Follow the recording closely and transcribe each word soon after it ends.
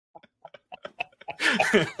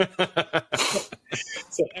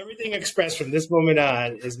So everything expressed from this moment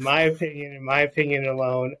on is my opinion and my opinion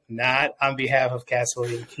alone, not on behalf of Castle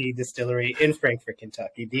and Key Distillery in Frankfort,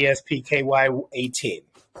 Kentucky, DSPKY 18.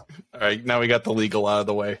 All right, now we got the legal out of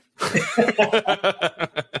the way. A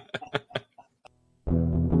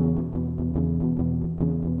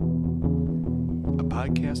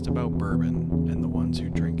podcast about bourbon and the ones who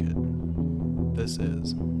drink it. This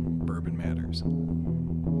is Bourbon Matters.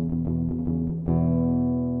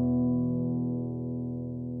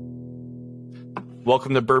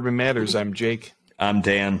 Welcome to Bourbon Matters. I'm Jake. I'm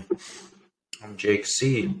Dan. I'm Jake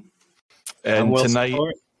C. And tonight,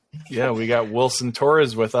 we got Wilson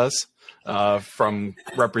Torres with us from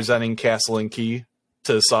representing Castle and Key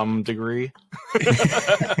to some degree.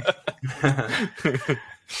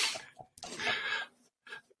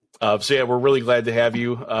 We're really glad to have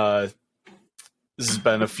you. This has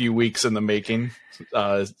been a few weeks in the making,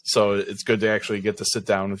 so it's good to actually get to sit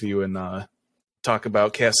down with you and talk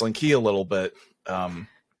about Castle and Key a little bit. I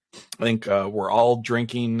think we're all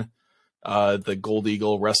drinking the Gold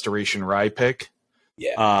Eagle Restoration Rye pick.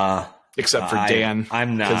 Yeah. Except for Dan.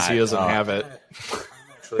 I'm not. Because he doesn't have it. I'm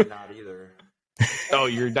actually not either. Oh,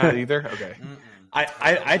 you're not either? Okay.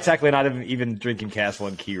 I technically not even drinking Castle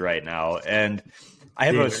and Key right now, and I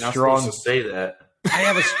have Dude, a you're not strong. supposed to say that. I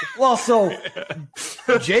have a so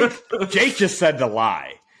Jake just said to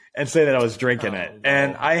lie and say that I was drinking it,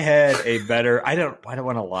 and I had a better. I don't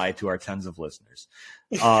want to lie to our tens of listeners.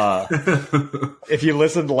 If you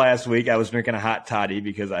listened last week, I was drinking a hot toddy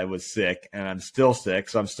because I was sick, and I'm still sick,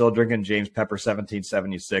 so I'm still drinking James Pepper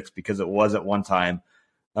 1776 because it was at one time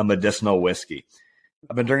a medicinal whiskey.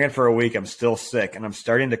 I've been drinking it for a week. I'm still sick, and I'm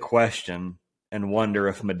starting to question and wonder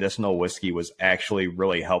if medicinal whiskey was actually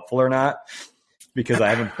really helpful or not, because I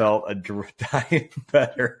haven't felt a diet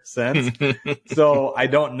better since. So I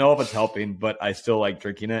don't know if it's helping, but I still like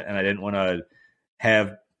drinking it, and I didn't want to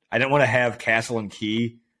have Castle and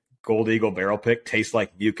Key Gold Eagle barrel pick taste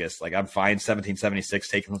like mucus. Like, I'm fine 1776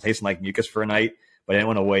 tasting like mucus for a night, but I didn't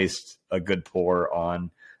want to waste a good pour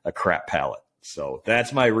on a crap palate. So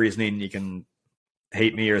that's my reasoning. You can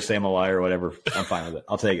hate me or say I'm a liar or whatever. I'm fine with it.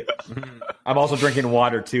 I'll take it. I'm also drinking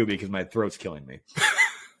water too because my throat's killing me.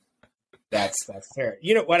 That's fair.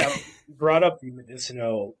 You know what? I brought up the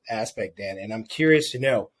medicinal aspect, Dan, and I'm curious to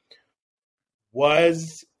know,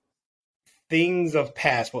 was things of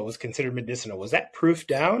past what was considered medicinal, was that proof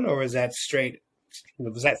down, or was that straight?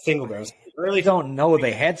 Was that single barrel? Really don't know.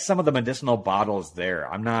 They had some of the medicinal bottles there.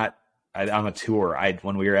 I'm a tour.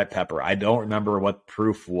 When we were at Pepper, I don't remember what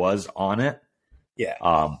proof was on it. Yeah.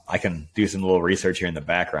 I can do some little research here in the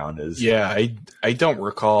background. I don't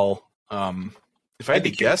recall. If I had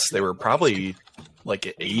to guess, they were probably like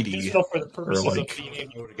at 80. For the purposes or of like, being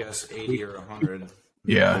able I would guess 80 or 100.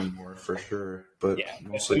 Yeah. Maybe more for sure, but Yeah,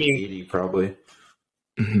 mostly 80 probably.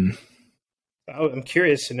 Mm-hmm. I'm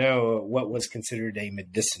curious to know what was considered a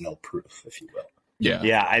medicinal proof, if you will.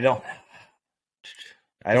 Yeah. I don't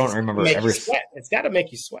remember ever. It's got to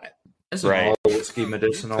make you sweat. Isn't all whiskey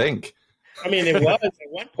medicinal? I think. I mean, it was at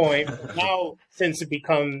one point. But now, since it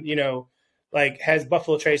become, like, has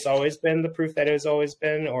Buffalo Trace always been the proof that it has always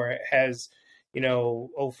been, or has,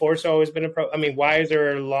 Old Force always been a pro? I mean, why is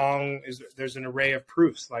there there's an array of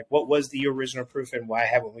proofs? Like, what was the original proof, and why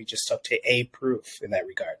haven't we just stuck to a proof in that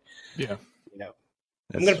regard? Yeah.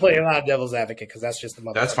 I'm going to play a lot of devil's advocate because that's just the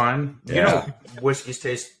mother. That's fine. Yeah. Whiskeys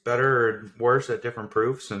taste better or worse at different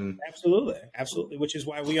proofs, and Absolutely, which is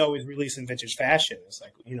why we always release in vintage fashion. It's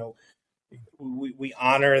like, we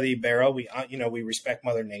honor the barrel. We respect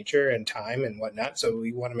Mother Nature and time and whatnot. So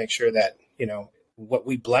we want to make sure that, what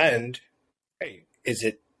we blend, hey, is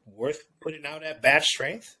it worth putting out at batch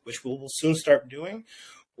strength, which we'll soon start doing?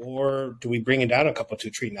 Or do we bring it down a couple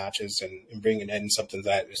 2-3 notches and bring it in something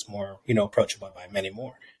that is more, approachable by many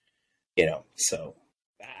more, So,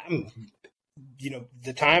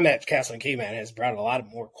 the time at Castle and Key, man, has brought a lot of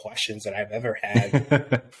more questions than I've ever had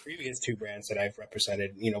with previous two brands that I've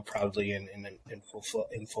represented, proudly and in full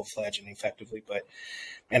fledged and effectively.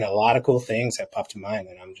 And a lot of cool things have popped to mind,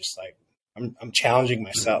 and I'm just like, I'm challenging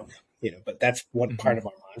myself, But that's one part of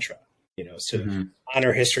our mantra, to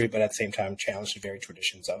honor history, but at the same time challenge the very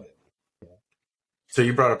traditions of it. So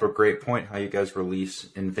you brought up a great point, how you guys release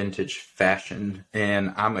in vintage fashion,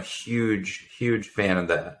 and I'm a huge, huge fan of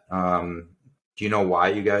that. Do you know why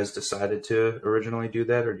you guys decided to originally do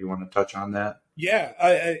that, or do you want to touch on that? Yeah,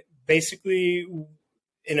 I basically,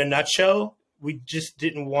 in a nutshell, we just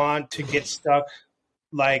didn't want to get stuck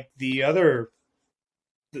like the other,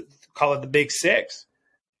 call it the big six.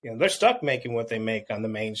 They're stuck making what they make on the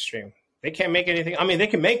mainstream. They can't make anything. I mean, they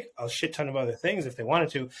can make a shit ton of other things if they wanted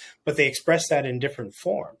to, but they express that in different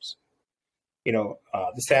forms. The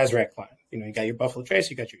Sazerac line. You got your Buffalo Trace,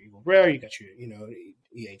 you got your Eagle Rare, you got your,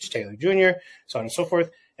 E.H. Taylor Jr., so on and so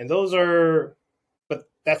forth. And those are, but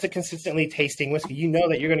that's a consistently tasting whiskey. You know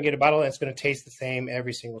that you're going to get a bottle that's going to taste the same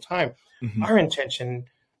every single time. Mm-hmm. Our intention,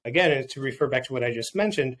 again, is to refer back to what I just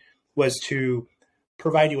mentioned, was to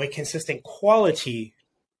provide you a consistent quality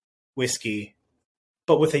whiskey,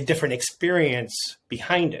 but with a different experience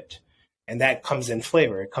behind it. And that comes in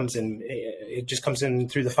flavor. It just comes in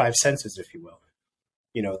through the five senses, if you will.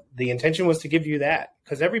 The intention was to give you that,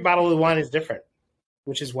 because every bottle of wine is different,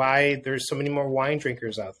 which is why there's so many more wine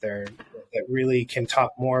drinkers out there that really can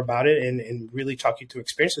talk more about it and really talk you through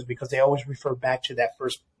experiences, because they always refer back to that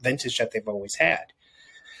first vintage that they've always had.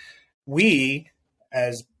 We,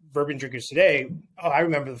 as bourbon drinkers today, I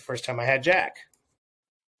remember the first time I had Jack.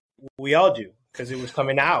 We all do, because it was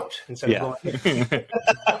coming out instead of going.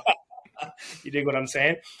 You dig what I'm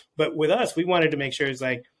saying? But with us, we wanted to make sure it's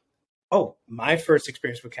like, my first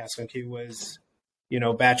experience with Castle and Key was,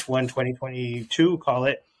 batch 1, 2022, call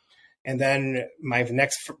it. And then my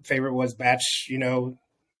next favorite was batch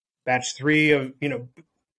 3 of,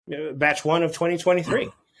 batch 1 of 2023.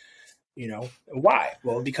 Why?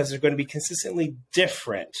 Well, because they're going to be consistently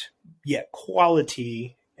different, yet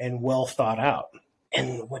quality and well thought out.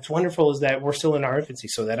 And what's wonderful is that we're still in our infancy,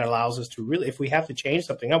 so that allows us to really, if we have to change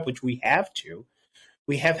something up, which we have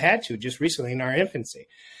had to just recently in our infancy.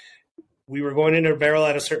 We were going into a barrel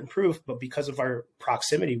at a certain proof, but because of our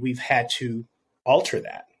proximity, we've had to alter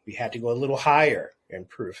that. We had to go a little higher in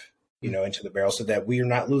proof, into the barrel, so that we are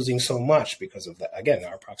not losing so much because of that, again,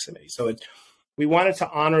 our proximity. So we wanted to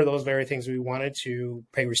honor those very things. We wanted to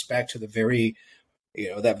pay respect to the very,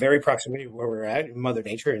 that very proximity where we're at, Mother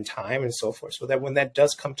Nature and time and so forth, so that when that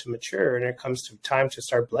does come to mature and it comes to time to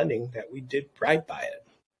start blending, that we did right by it.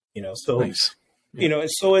 So, nice.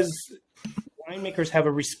 So as winemakers have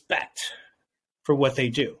a respect for what they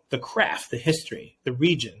do, the craft, the history, the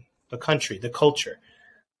region, the country, the culture,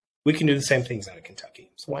 we can do the same things out of Kentucky.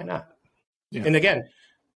 So why not? Yeah. And again,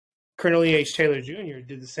 Colonel E.H. Taylor Jr.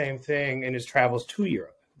 did the same thing in his travels to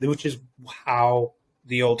Europe, which is how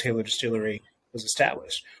the Old Taylor Distillery was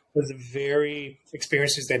established. Was the very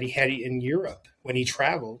experiences that he had in Europe when he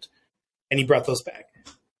traveled, and he brought those back.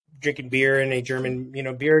 Drinking beer in a German,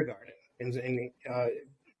 beer garden, and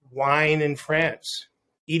wine in France,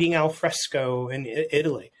 eating al fresco in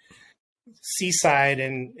Italy, seaside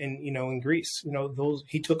and in Greece. Those,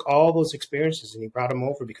 he took all those experiences and he brought them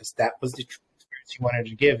over because that was the experience he wanted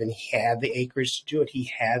to give, and he had the acreage to do it.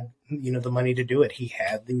 He had the money to do it. He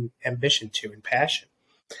had the ambition to and passion.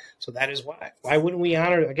 So that is why. Why wouldn't we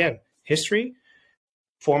honor, again, history,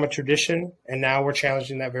 form a tradition, and now we're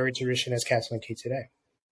challenging that very tradition as Castle and Key today.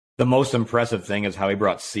 The most impressive thing is how he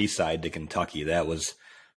brought Seaside to Kentucky. That was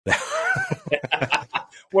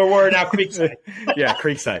where we're now, Creekside. Yeah,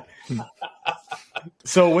 Creekside.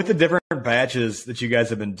 So with the different batches that you guys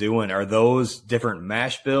have been doing, are those different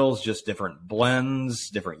mash bills, just different blends,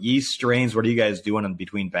 different yeast strains? What are you guys doing in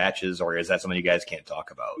between batches, or is that something you guys can't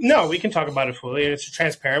talk about? No, we can talk about it fully. It's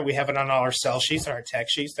transparent. We have it on all our sell sheets and our tech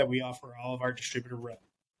sheets that we offer all of our distributor reps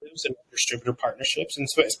and distributor partnerships, and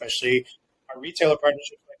so especially our retailer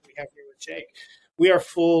partnerships like we have here with Jake. We are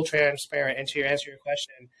full transparent. And to answer your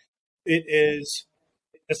question, it is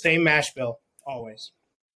the same mash bill always.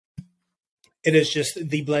 It is just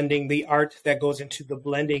the blending, the art that goes into the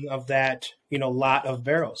blending of that, lot of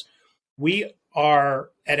barrels. We are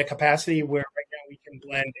at a capacity where right now we can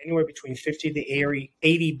blend anywhere between 50 to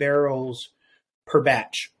 80 barrels per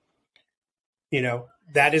batch.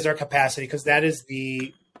 That is our capacity, because that is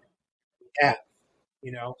the app,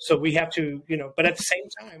 so we have to, but at the same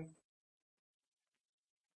time,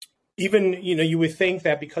 even, you would think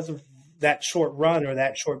that because of that short run or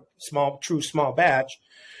that short, small batch,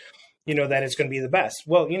 that it's going to be the best.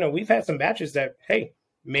 Well, we've had some batches that,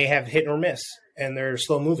 may have hit or miss, and they're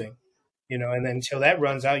slow moving, and then until that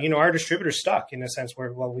runs out, our distributor's stuck in a sense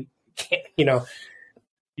where, well, we can't,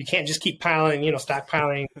 you can't just keep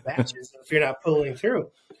stockpiling batches if you're not pulling through.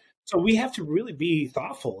 So we have to really be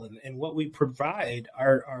thoughtful in what we provide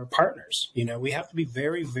our partners. We have to be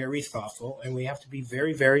very, very thoughtful, and we have to be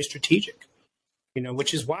very, very strategic,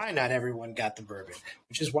 which is why not everyone got the bourbon,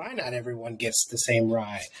 which is why not everyone gets the same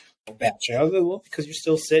rye or batch. Well, because you're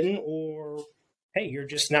still sitting, or, hey, you're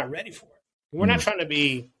just not ready for it. We're not trying to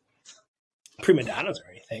be prima donnas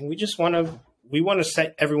or anything. We just want to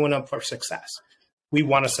set everyone up for success. We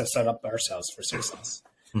want to set up ourselves for success.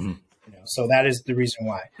 Mm-hmm. So that is the reason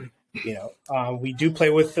why. We do play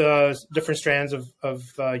with different strands of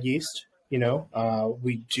yeast.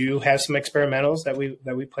 We do have some experimentals that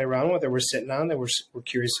we play around with, that we're sitting on, that we're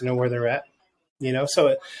curious to know where they're at.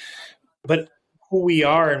 But who we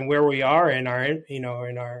are and where we are in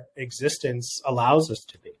our existence allows us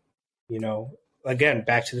to be. Again,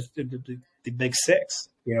 back to the big six.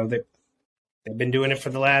 They've been doing it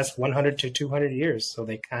for the last 100 to 200 years, so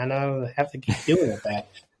they kind of have to keep doing it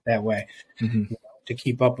that way to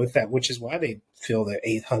keep up with that, which is why they fill the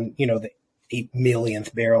 8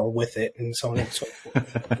 millionth barrel with it, and so on and so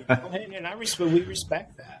forth. And we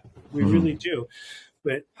respect that, we really do.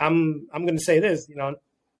 But I'm going to say this,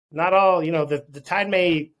 not all, the tide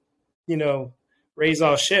may, raise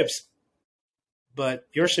all ships, but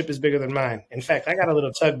your ship is bigger than mine. In fact, I got a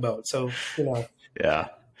little tugboat, so Yeah.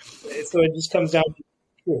 So it just comes down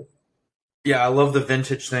to. Yeah, I love the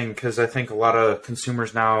vintage thing because I think a lot of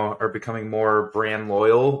consumers now are becoming more brand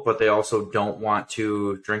loyal, but they also don't want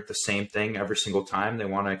to drink the same thing every single time. They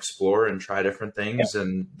want to explore and try different things. Yeah.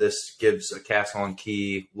 And this gives a Castle and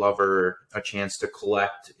Key lover a chance to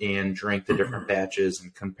collect and drink the different batches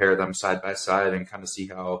and compare them side by side and kind of see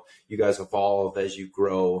how you guys evolve as you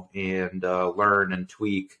grow and learn and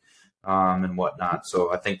tweak. And whatnot.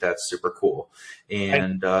 So I think that's super cool.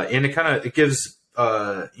 And it gives,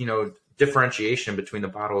 differentiation between the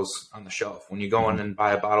bottles on the shelf. When you go in and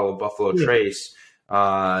buy a bottle of Buffalo Trace,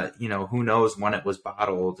 who knows when it was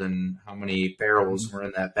bottled and how many barrels were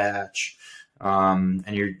in that batch. And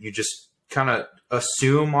you just kind of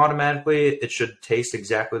assume automatically it should taste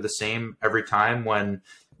exactly the same every time, when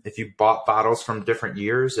if you bought bottles from different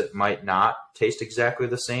years, it might not taste exactly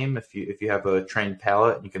the same if you have a trained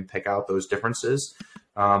palate and you can pick out those differences.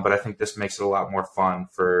 But I think this makes it a lot more fun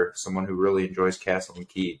for someone who really enjoys Castle and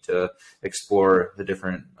Key to explore the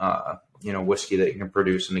different, whiskey that you can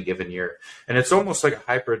produce in a given year. And it's almost like a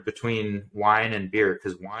hybrid between wine and beer,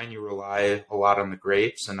 because wine, you rely a lot on the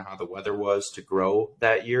grapes and how the weather was to grow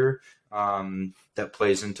that year. That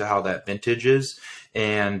plays into how that vintage is.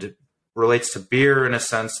 And relates to beer in a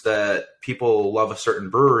sense that people love a certain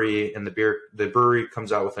brewery, and the brewery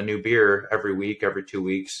comes out with a new beer every week, every 2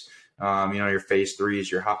 weeks. Your phase 3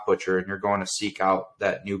 is your hop butcher, and you're going to seek out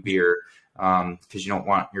that new beer because you don't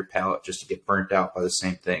want your palate just to get burnt out by the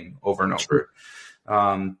same thing over and over.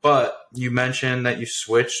 But you mentioned that you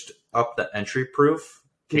switched up the entry proof.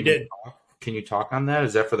 We did. Can you talk on that?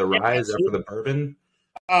 Is that for the rye? Is that for the bourbon?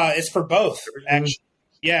 It's for both, actually.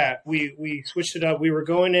 Yeah, we switched it up. We were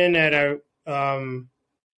going in at at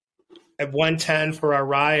 110 for our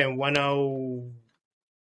rye and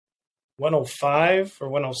 105 or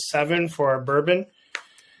 107 for our bourbon.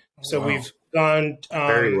 So we've gone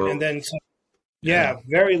very low. And then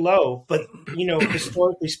very low. But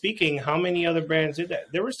historically speaking, how many other brands did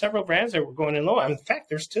that? There were several brands that were going in low. In fact,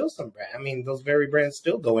 there's still some brands. I mean, those very brands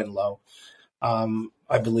still go in low.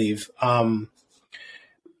 I believe.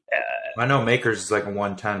 I know Makers is like a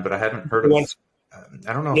 110, but I haven't heard of.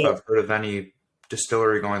 I don't know if I've heard of any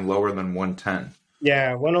distillery going lower than 110.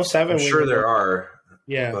 Yeah, 107. I'm sure there are.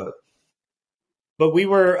 Yeah, but we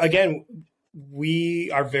were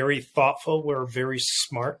we are very thoughtful. We're very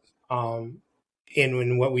smart in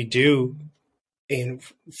what we do, and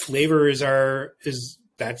flavor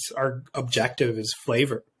that's our objective is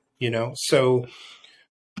flavor. So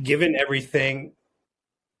given everything.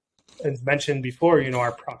 As mentioned before,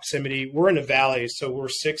 our proximity. We're in a valley, so we're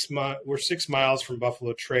 6 miles from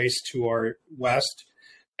Buffalo Trace to our west,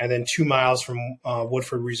 and then 2 miles from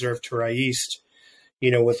Woodford Reserve to our east.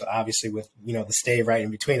 With the stave right in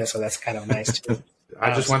between us, so that's kind of nice too.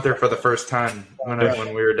 I just went there for the first time when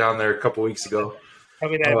we were down there a couple weeks ago. I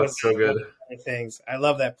mean, that was so good. Things. I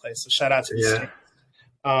love that place. So shout out to the state.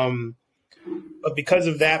 But because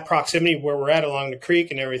of that proximity, where we're at along the creek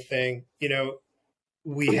and everything,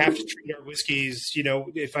 we have to treat our whiskeys,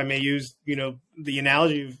 if I may use, the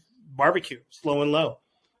analogy of barbecue, slow and low.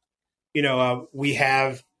 We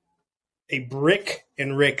have a brick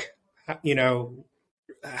and rick,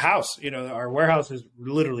 house. Our warehouse is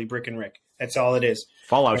literally brick and rick. That's all it is.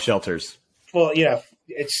 Fallout shelters. Well,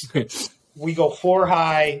 it's we go 4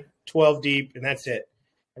 high, 12 deep, and that's it.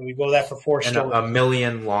 And we go that for 4 and stories. a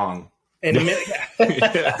million long. And a million. What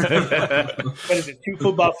is it? 2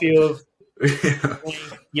 football fields.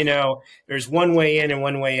 There's one way in and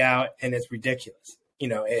one way out, and it's ridiculous.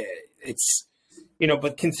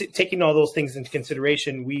 But taking all those things into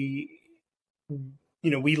consideration, we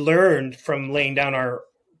learned from laying down our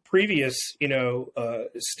previous,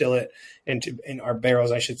 stillet in our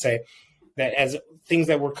barrels, I should say, that as things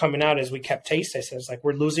that were coming out, as we kept tasting, it's like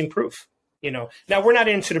we're losing proof. Now we're not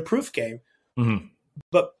into the proof game,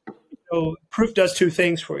 but proof does 2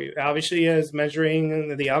 things for you. Obviously, is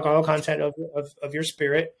measuring the alcohol content of your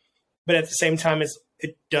spirit, but at the same time,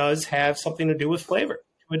 it does have something to do with flavor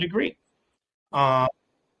to a degree.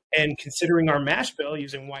 And considering our mash bill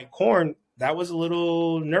using white corn, that was a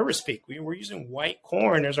little nervous peak. We were using white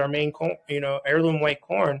corn as our main corn, heirloom white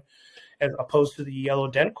corn, as opposed to the yellow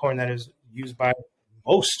dent corn that is used by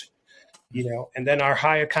most. And then our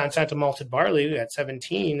higher content of malted barley at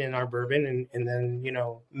 17 in our bourbon, and then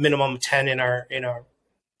minimum 10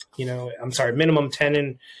 minimum 10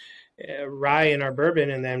 in rye in our bourbon,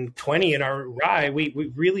 and then 20 in our rye.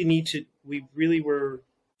 We really were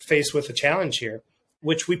faced with a challenge here,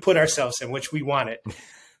 which we put ourselves in, which we wanted.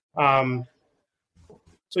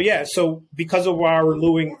 So because of our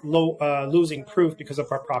losing proof because of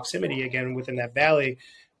our proximity again within that valley,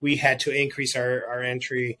 we had to increase our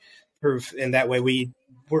entry proof, and that way we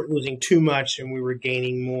weren't losing too much and we were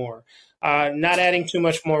gaining more. Not adding too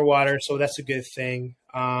much more water, so that's a good thing,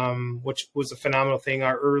 which was a phenomenal thing.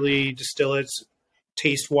 Our early distillates,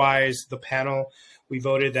 taste-wise, the panel, we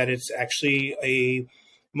voted that it's actually a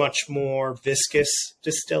much more viscous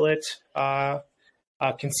distillate,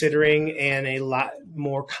 considering, and a lot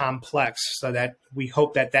more complex, so that we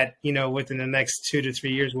hope that within the next 2 to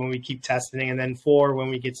 3 years when we keep testing, and then 4 when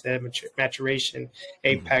we get to that maturation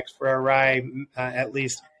apex for our rye, at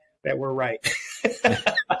least that we're right.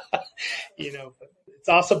 It's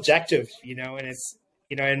all subjective, and it's,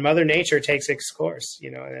 and Mother Nature takes its course,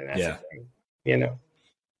 and that's the thing,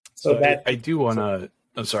 So that I do want to,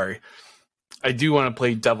 I'm sorry. I do want to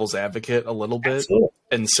play devil's advocate a little bit. Absolutely.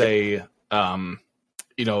 And say,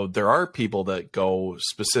 there are people that go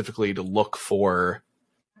specifically to look for,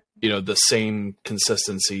 the same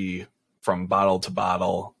consistency from bottle to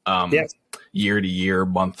bottle, year to year,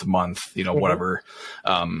 month to month, whatever.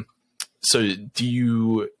 So do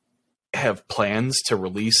you have plans to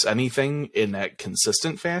release anything in that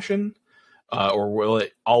consistent fashion? Or will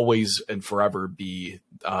it always and forever be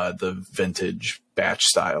the vintage batch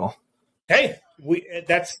style? Hey,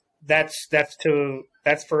 that's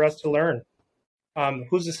for us to learn.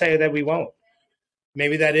 Who's to say that we won't?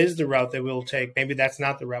 Maybe that is the route that we'll take. Maybe that's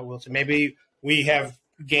not the route we'll take. Maybe we have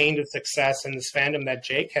gained a success in this fandom that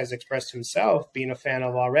Jake has expressed himself being a fan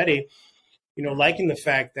of already, liking the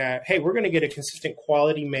fact that, hey, we're going to get a consistent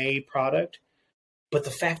quality made product, but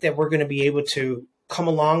the fact that we're going to be able to come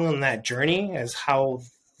along on that journey as how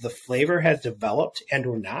the flavor has developed and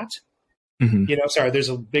or not. Sorry, there's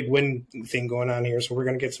a big wind thing going on here, so we're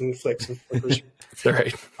going to get some flicks and flippers. All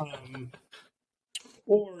right.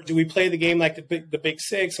 Or do we play the game like the big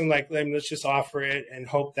six and let's just offer it and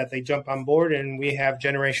hope that they jump on board and we have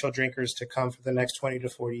generational drinkers to come for the next 20 to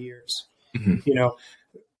 40 years?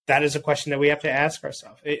 That is a question that we have to ask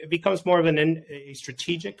ourselves. It becomes more of a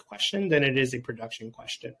strategic question than it is a production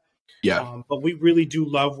question. Yeah. But we really do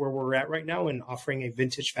love where we're at right now in offering a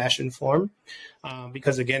vintage fashion form,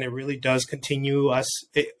 because again, it really does continue us.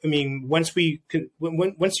 Once you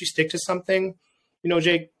stick to something,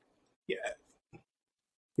 Jake,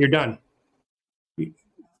 you're done. You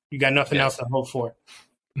got nothing else to hope for,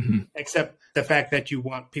 except the fact that you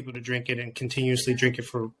want people to drink it and continuously drink it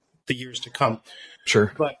for the years to come.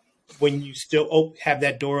 Sure. But when you still have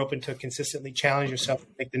that door open to consistently challenge yourself,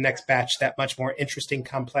 make the next batch that much more interesting,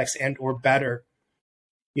 complex, and or better,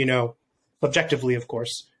 subjectively, of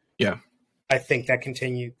course. Yeah. I think that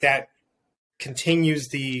continues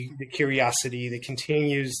the curiosity, that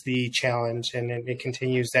continues the challenge, and it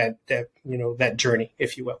continues that journey,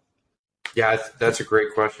 if you will. Yeah, that's a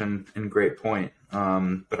great question and great point.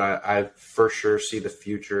 But I for sure see the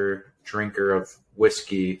future drinker of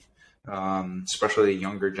whiskey, especially the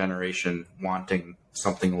younger generation, wanting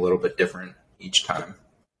something a little bit different each time.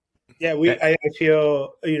 Yeah, I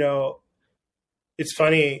feel, it's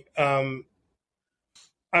funny. I'm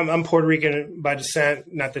Puerto Rican by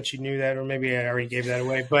descent. Not that you knew that, or maybe I already gave that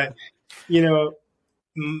away. But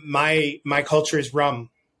my culture is rum,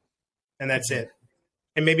 and that's it,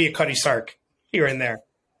 and maybe a Cutty Sark here and there.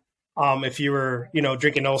 If you were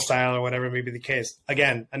drinking old style or whatever may be the case.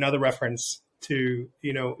 Again, another reference to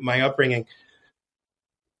my upbringing.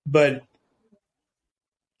 But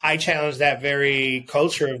I challenged that very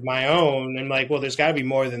culture of my own. And like, well, there's got to be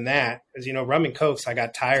more than that. Because, rum and Cokes I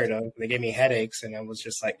got tired of. They gave me headaches, and I was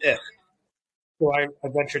just like, ugh. So I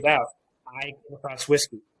ventured out. I came across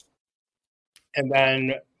whiskey. And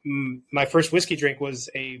then my first whiskey drink was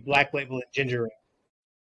a Black Label and ginger ale.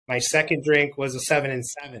 My second drink was a 7 and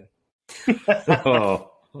 7. I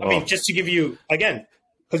mean, just to give you, again,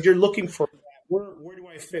 because you're looking for that. Where do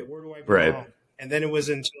I fit? Where do I belong? Right. And then it was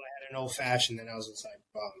until I had an old fashioned, and I was just like,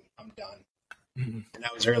 I'm done. And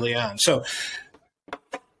that was early on. So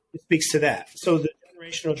it speaks to that. So the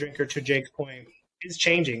generational drinker, to Jake's point, is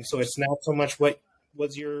changing. So it's not so much what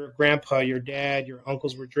was your grandpa, your dad, your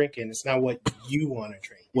uncles were drinking. It's now what you want to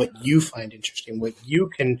drink, what you find interesting, what you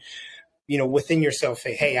can, within yourself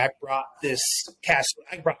say, hey, I brought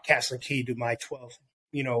Castle Key to my 12,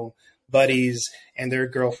 buddies and their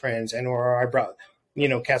girlfriends, or I brought,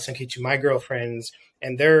 Castle Key to my girlfriends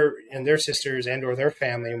and their sisters and or their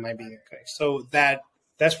family might be. So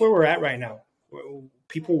that's where we're at right now.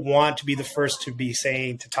 People want to be the first to be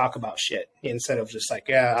saying, to talk about shit instead of just like,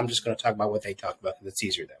 yeah, I'm just going to talk about what they talk about because it's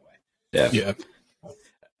easier that way. Yeah.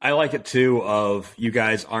 I like it too of you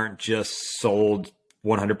guys aren't just sold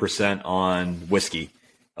 100% on whiskey.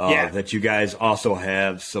 That you guys also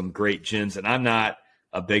have some great gins. And I'm not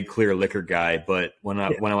a big clear liquor guy, but when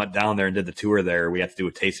I went down there and did the tour there, we had to do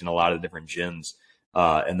a tasting a lot of different gins.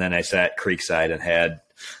 And then I sat creekside and had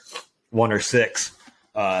 1 or 6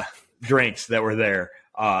 drinks that were there.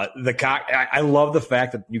 I love the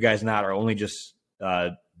fact that you guys not are only just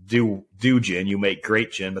do gin, you make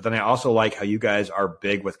great gin, but then I also like how you guys are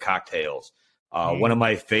big with cocktails. One of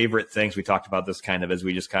my favorite things, we talked about this kind of as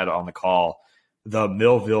we just kind of on the call, the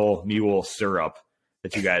Millville Mule syrup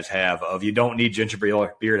that you guys have of you don't need ginger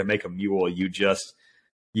beer to make a mule. You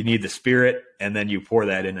need the spirit and then you pour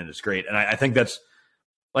that in and it's great. And I think that's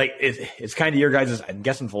like, it's kind of your guys', I'm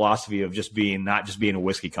guessing, philosophy of just being, not just being a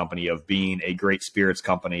whiskey company, of being a great spirits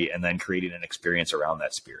company and then creating an experience around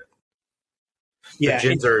that spirit. Yeah. The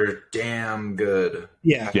gins are damn good.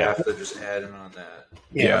 Yeah. You have to just add in on that.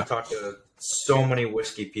 Yeah. I've talked to so many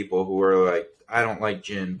whiskey people who are like, I don't like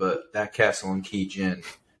gin, but that Castle and Key gin,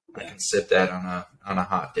 I can sip that on a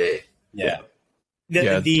hot day. Yeah.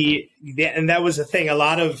 And that was the thing. A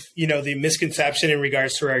lot of, the misconception in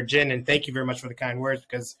regards to our gin, and thank you very much for the kind words,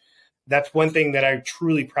 because that's one thing that I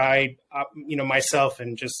truly pride, myself,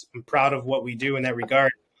 and just I'm proud of what we do in that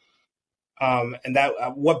regard. And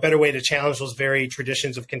that what better way to challenge those very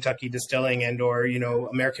traditions of Kentucky distilling and or,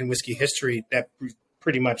 American whiskey history that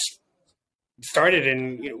pretty much started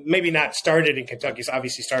in, maybe not started in Kentucky. It's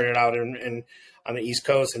obviously started out in on the East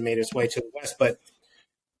Coast and made its way to the West, but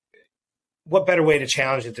what better way to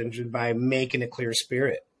challenge it than by making a clear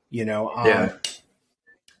spirit, And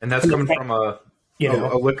that's coming from a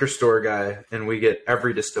liquor store guy, and we get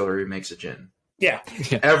every distillery makes a gin. Yeah.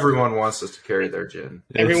 Everyone wants us to carry their gin.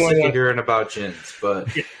 Everyone wants hearing about gins,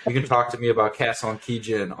 but you can talk to me about Castle and Key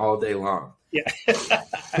gin all day long. Yeah.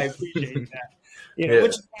 I appreciate that.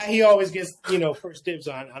 Which is why he always gets, first dibs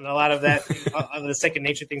on a lot of that, on the second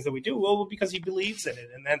nature things that we do. Well, because he believes in it.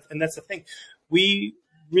 And that's the thing. We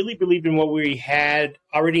really believed in what we had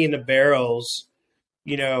already in the barrels,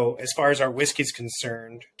 as far as our whiskey is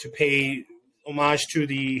concerned, to pay homage to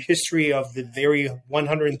the history of the very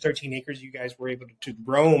 113 acres you guys were able to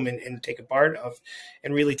roam and take a part of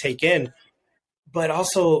and really take in. But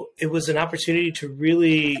also it was an opportunity to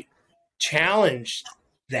really challenge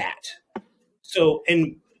that. So,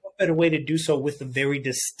 and what better way to do so with the very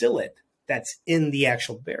distillate that's in the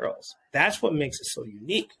actual barrels? That's what makes it so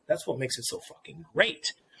unique. That's what makes it so fucking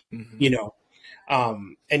great,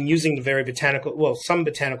 and using the very some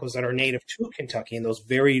botanicals that are native to Kentucky and those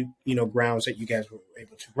very, grounds that you guys were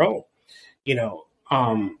able to roam,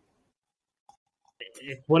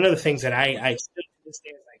 one of the things that I still to this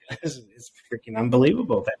day is freaking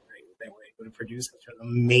unbelievable that we're able to produce such an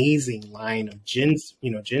amazing line of gins,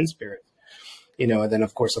 gin spirits. And then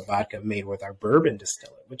of course a vodka made with our bourbon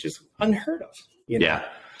distillate, which is unheard of. Yeah.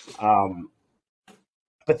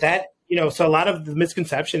 But that, so a lot of the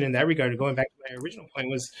misconception in that regard, going back to my original point,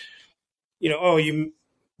 was,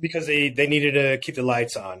 because they needed to keep the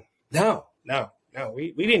lights on. No,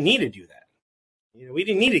 we didn't need to do that. We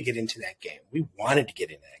didn't need to get into that game. We wanted to get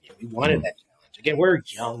into that game. We wanted that challenge. Again, we're a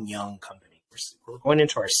young company. We're going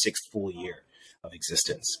into our 6th full year of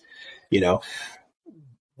existence.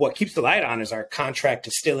 What keeps the light on is our contract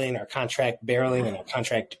distilling, our contract barreling, and our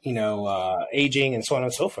contract, aging, and so on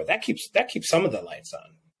and so forth. That keeps some of the lights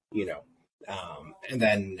on, and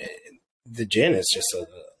then the gin is just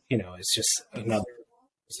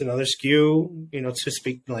it's another skew, to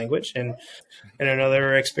speak the language and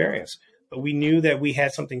another experience. But we knew that we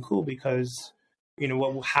had something cool because,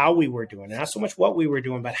 how we were doing it, not so much what we were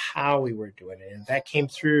doing, but how we were doing it, and that came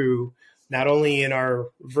through. Not only in our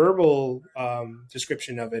verbal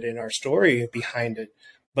description of it, in our story behind it,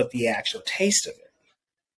 but the actual taste of it.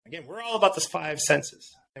 Again, we're all about the 5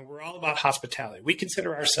 senses, and we're all about hospitality. We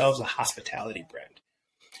consider ourselves a hospitality brand.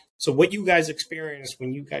 So what you guys experienced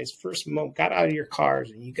when you guys first got out of your cars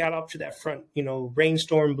and you got up to that front,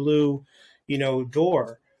 rainstorm blue,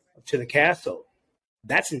 door to the castle,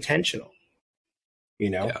 that's intentional.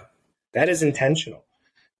 That is intentional.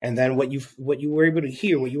 And then what you were able to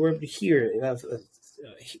hear,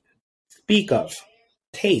 speak of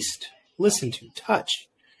taste, listen to, touch,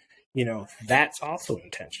 that's also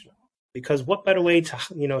intentional. Because what better way to,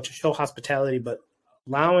 to show hospitality, but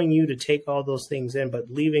allowing you to take all those things in, but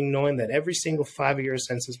knowing that every single 5 of your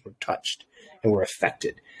senses were touched and were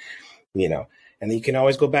affected, and then you can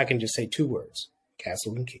always go back and just say 2 words,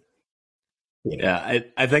 castle and key. Yeah,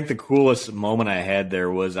 I think the coolest moment I had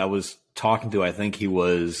there was I was talking to, I think he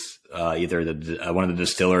was either one of the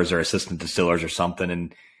distillers or assistant distillers or something,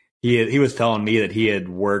 and he was telling me that he had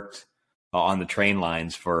worked on the train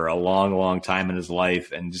lines for a long, long time in his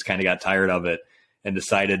life and just kind of got tired of it and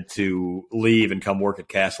decided to leave and come work at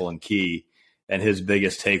Castle and Key. And his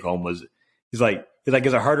biggest take home was, he's like, is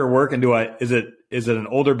it harder work? And is it an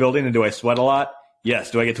older building? And do I sweat a lot?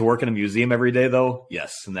 Yes. Do I get to work in a museum every day though?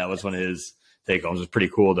 Yes. And that was one of his take homes. It was pretty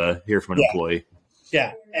cool to hear from an employee.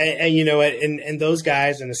 Yeah. And you know what? And those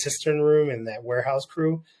guys in the cistern room and that warehouse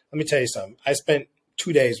crew, let me tell you something. I spent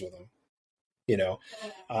 2 days with them.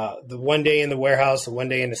 The one day in the warehouse, the one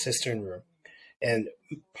day in the cistern room. And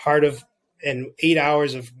 8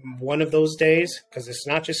 hours of one of those days, because it's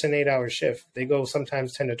not just an 8-hour shift. They go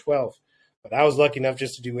sometimes 10 to 12. But I was lucky enough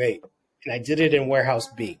just to do 8. And I did it in Warehouse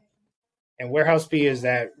B. And Warehouse B is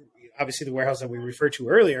that, obviously, the warehouse that we referred to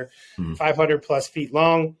earlier, 500 plus feet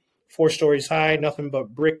long, 4 stories high, nothing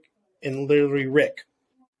but brick and literally rick.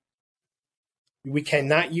 We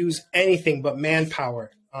cannot use anything but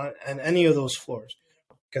manpower on any of those floors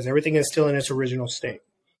because everything is still in its original state.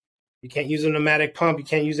 You can't use a pneumatic pump. You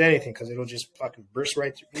can't use anything because it'll just fucking burst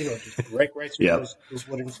right through, just break right through those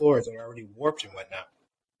wooden floors that are already warped and whatnot.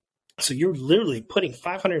 So you're literally putting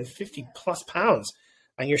 550 plus pounds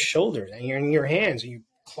on your shoulders and you're in your hands and you're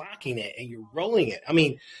clocking it and you're rolling it. I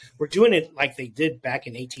mean, we're doing it like they did back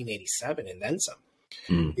in 1887 and then some,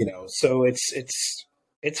 so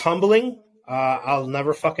it's humbling. I'll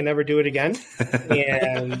never fucking ever do it again.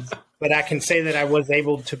 But I can say that I was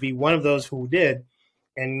able to be one of those who did.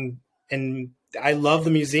 And I love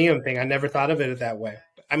the museum thing. I never thought of it that way.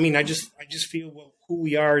 I mean, I just feel who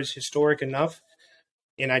we are is historic enough.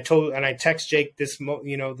 And I text Jake this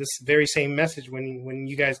very same message when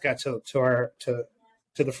you guys got to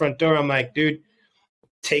the front door. I'm like, dude,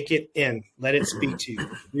 take it in, let it speak to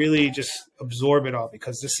you. Really, just absorb it all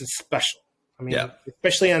because this is special. I mean,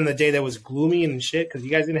 especially on the day that was gloomy and shit, because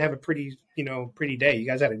you guys didn't have a pretty day. You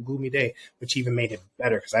guys had a gloomy day, which even made it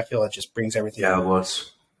better because I feel it just brings everything. Yeah, it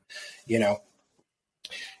was.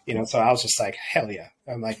 So I was just like, hell yeah.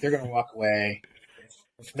 I'm like, they're going to walk away.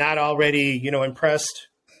 If not already, impressed,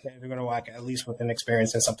 they're going to walk at least with an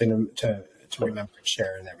experience and something to remember and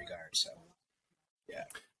share in that regard. So, yeah.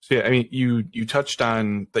 So, yeah, I mean, you touched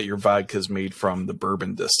on that your vodka is made from the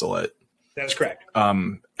bourbon distillate. That is correct.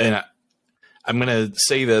 And I'm going to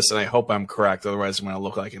say this, and I hope I'm correct. Otherwise, I'm going to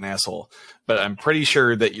look like an asshole. But I'm pretty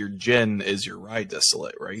sure that your gin is your rye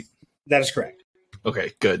distillate, right? That is correct.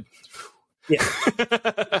 Okay, good. Yeah.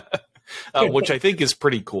 Which I think is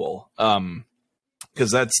pretty cool,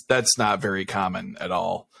 because that's not very common at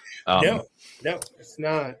all. No, it's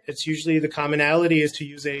not. It's usually the commonality is to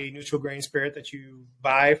use a neutral grain spirit that you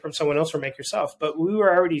buy from someone else or make yourself. But we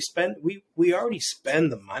already spend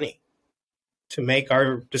the money to make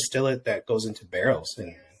our distillate that goes into barrels,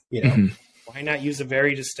 and why not use a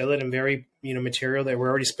very distillate and very material that we're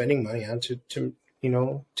already spending money on to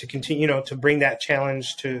continue to bring that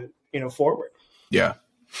challenge to forward. Yeah.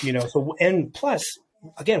 So and plus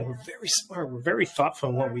again, we're very smart, we're very thoughtful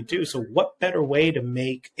in what we do. So what better way to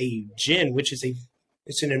make a gin, which is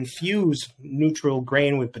it's an infused neutral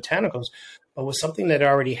grain with botanicals, but with something that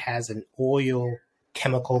already has an oil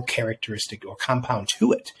chemical characteristic or compound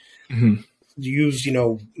to it. Mm-hmm. Use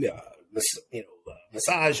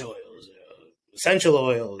massage oils, essential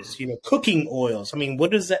oils, cooking oils. I mean,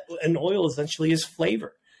 what is that? An oil essentially is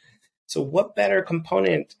flavor. So what better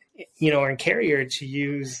component and carrier to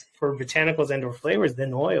use for botanicals and or flavors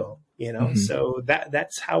than oil? So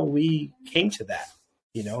that's how we came to that.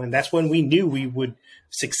 And that's when we knew we would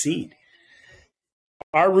succeed.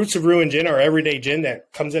 Our Roots of Ruin gin, our everyday gin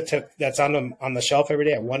that comes that's on the shelf every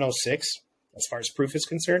day at 106, as far as proof is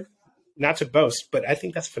concerned. Not to boast, but I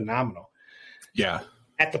think that's phenomenal. Yeah.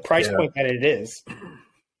 At the price point that it is.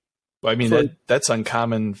 Well, I mean, that's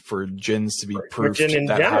uncommon for gins to be proofed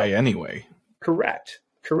that high anyway. Correct.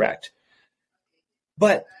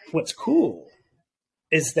 But what's cool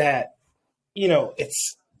is that,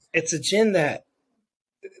 it's a gin that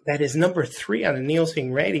is number 3 on the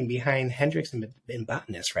Nielsen rating behind Hendrix and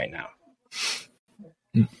Botanist right now.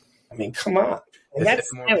 I mean, come on. And if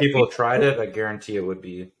more people tried it, I guarantee it would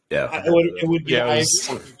be. Yeah, it would be. Yeah,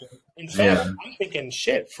 in fact, I'm thinking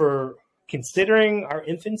for considering our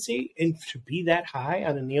infancy and to be that high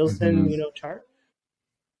on a Nielsen, chart.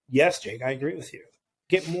 yes, Jake, I agree with you.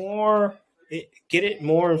 Get it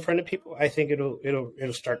more in front of people. I think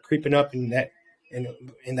it'll start creeping up, and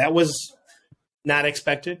that was not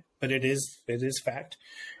expected, but it is fact,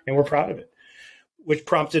 and we're proud of it. Which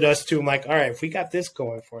prompted us to, I'm like, all right, if we got this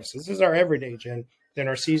going for us, this is our everyday gin, then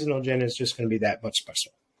our seasonal gin is just going to be that much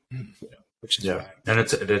special. Which is why. And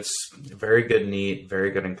it's very good, neat,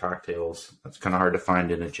 very good in cocktails. That's kind of hard to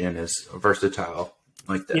find in a gin, is versatile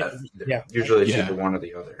like that. Yeah. Usually it's either one or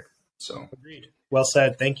the other. So agreed. Well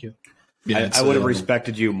said. Thank you. Yeah, I would have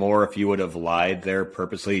respected you more if you would have lied there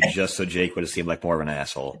purposely, just so Jake would have seemed like more of an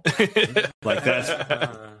asshole. Like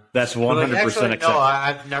that's 100% acceptable. No,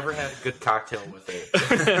 I've never had a good cocktail with it.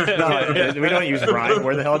 No, we don't use rye.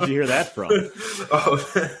 Where the hell did you hear that from? Oh.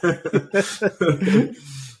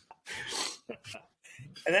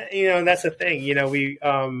 And that, that's the thing. We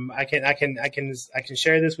I can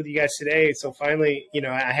share this with you guys today. So finally,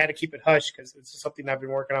 I had to keep it hush because it's something I've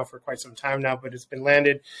been working on for quite some time now, but it's been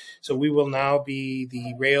landed. So we will now be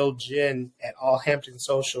the Rail Gin at all Hampton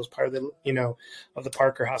Socials, part of the of the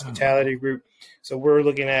Parker Hospitality Group. So we're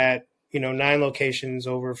looking at 9 locations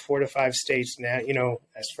over 4 to 5 states now.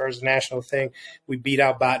 As far as the national thing, we beat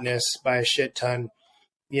out Botanist by a shit ton.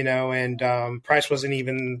 And price wasn't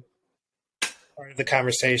even part of the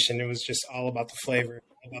conversation. It was just all about the flavor,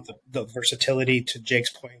 about the versatility, to Jake's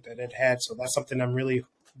point, that it had. So that's something I'm really,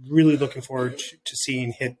 really looking forward to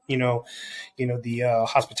seeing hit, the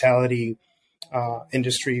hospitality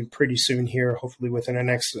industry pretty soon here, hopefully within the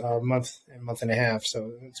next month and a half.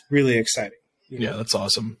 So it's really exciting. Yeah, that's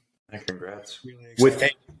awesome. Congrats. Really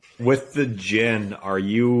exciting. With the gin, are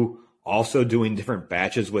you also doing different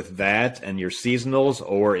batches with that and your seasonals,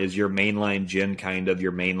 or is your mainline gin kind of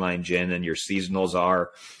your mainline gin and your seasonals are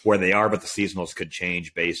where they are, but the seasonals could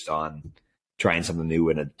change based on trying something new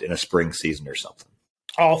in a spring season or something?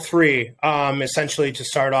 All three, essentially, to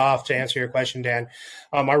start off, to answer your question, Dan.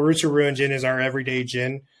 Our Roots of Ruin gin is our everyday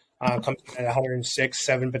gin. Comes at 106,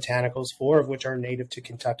 7 botanicals, 4 of which are native to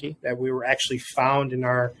Kentucky, that we were actually found in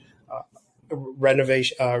our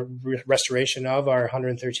restoration of our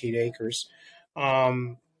 113 acres.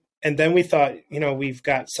 And then we thought, we've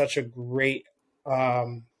got such a great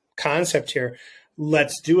concept here.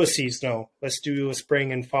 Let's do a seasonal. Let's do a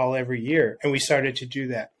spring and fall every year. And we started to do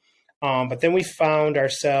that. But then we found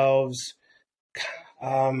ourselves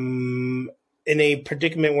in a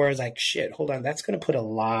predicament where it's like, shit, hold on, that's going to put a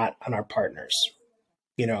lot on our partners.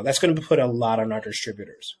 That's going to put a lot on our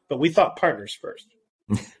distributors. But we thought partners first.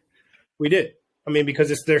 We did.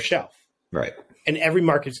 Because it's their shelf. Right. And every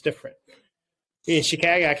market's different. In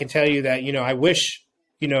Chicago, I can tell you that, I wish,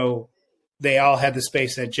 they all had the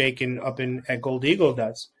space that Jake at Gold Eagle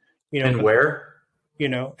does. And where?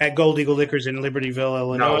 At Gold Eagle Liquors in Libertyville,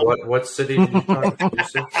 Illinois. No, what city did you talk about?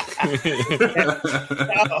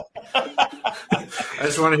 I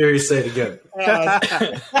just want to hear you say it again.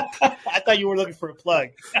 I thought you were looking for a plug.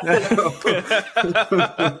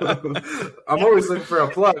 I'm always looking for a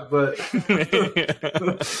plug, but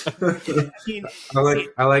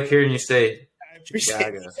I like hearing you say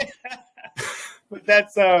Chicago. But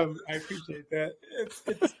that's I appreciate that.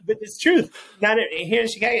 But it's truth. Not here in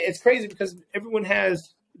Chicago. It's crazy because everyone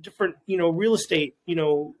has different, real estate,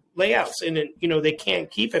 layouts, and they can't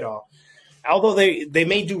keep it all. Although they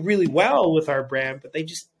may do really well with our brand, but they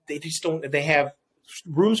just don't. They have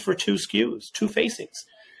rooms for 2 SKUs, 2 facings.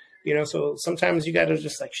 So sometimes you got to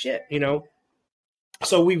just like shit.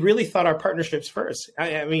 So we really thought our partnerships first.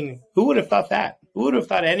 I mean, who would have thought that? Who would have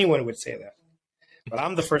thought anyone would say that? But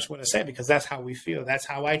I'm the first one to say it because that's how we feel. That's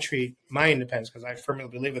how I treat my independence, because I firmly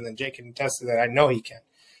believe in it. And Jake can attest to that. I know he can.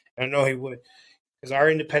 And I know he would. Because our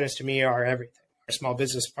independents to me are everything. Our small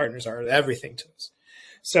business partners are everything to us.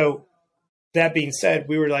 So that being said,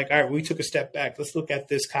 we were like, all right, we took a step back. Let's look at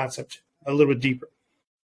this concept a little bit deeper.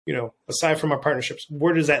 Aside from our partnerships,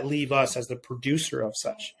 where does that leave us as the producer of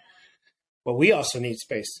such? Well, we also need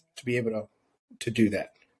space to be able to do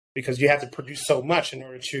that, because you have to produce so much in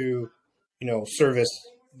order to service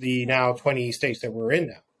the now 20 states that we're in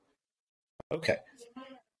now. Okay.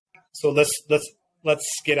 So let's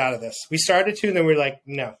get out of this. We started to, and then we're like,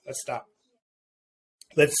 no, let's stop.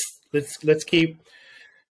 Let's keep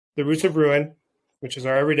the Roots of Ruin, which is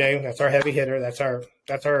our everyday. That's our heavy hitter. That's our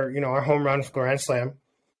our home run for Grand Slam.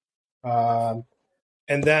 And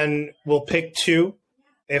then we'll pick 2,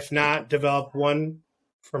 if not develop 1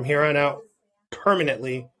 from here on out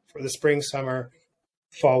permanently for the spring, summer,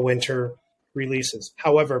 fall, winter releases.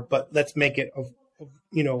 However, but let's make it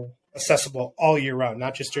accessible all year round,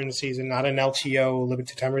 not just during the season, not an LTO,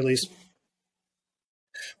 limited time release,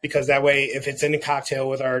 because that way, if it's in a cocktail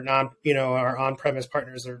with our our on-premise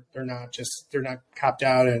partners, they're not copped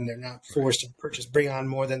out and they're not forced to bring on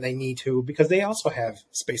more than they need to, because they also have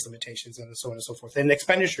space limitations and so on and so forth, and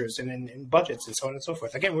expenditures and budgets and so on and so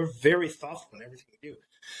forth. Again, we're very thoughtful in everything we do.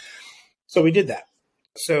 So we did that.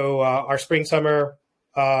 So our spring summer,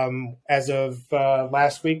 as of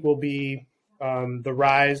last week, will be the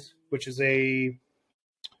Rise, which is a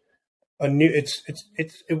new.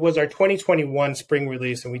 It was our 2021 spring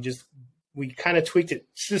release, and we kind of tweaked it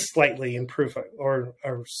just slightly, improved or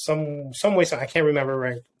some way. So I can't remember.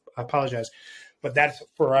 Right, I apologize, but that's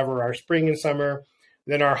forever our spring and summer.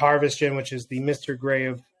 Then our Harvest Gin, which is the Mr. Grey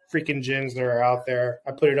of freaking gins that are out there.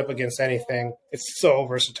 I put it up against anything. It's so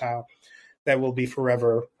versatile. That will be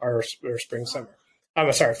forever our spring summer.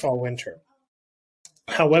 I'm sorry, fall winter.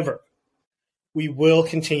 However, we will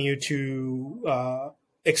continue to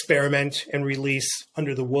experiment and release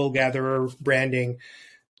under the Wool Gatherer branding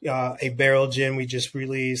a barrel gin. We just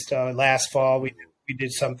released last fall. We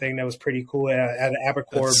did something that was pretty cool at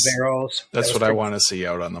Abercore barrels. That's what I want to see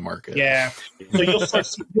out on the market. Yeah, so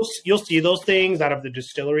you'll see those things out of the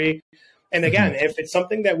distillery. And again, if it's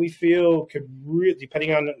something that we feel could really,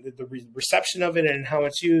 depending on the reception of it and how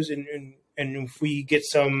it's used, and if we get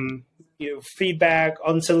some feedback,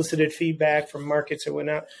 unsolicited feedback from markets and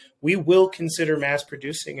whatnot, we will consider mass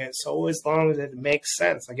producing it. So as long as it makes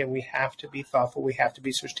sense. Again, we have to be thoughtful. We have to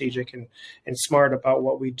be strategic and smart about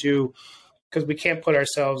what we do, because we can't put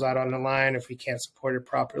ourselves out on the line if we can't support it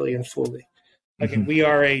properly and fully. Again, we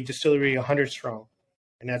are a distillery 100 strong,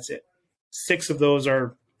 and that's it. 6 of those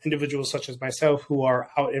are individuals such as myself who are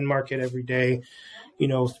out in market every day,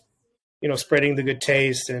 spreading the good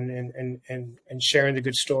taste and sharing the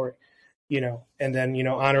good story, and then,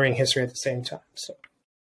 honoring history at the same time. So.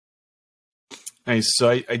 Nice. So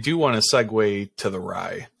I do want to segue to the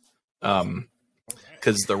rye,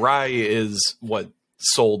 because the rye is what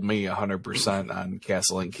sold me 100% on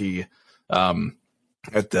Castle and Key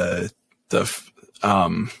at the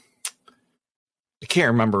I can't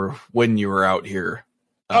remember when you were out here.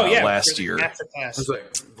 Last year. It was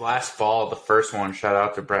like last fall, the first one. Shout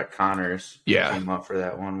out to Brett Connors. Yeah. Came up for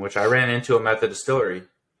that one, which I ran into him at the distillery.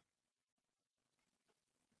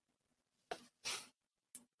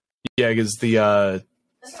 Yeah, because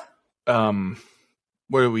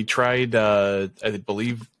where we tried, I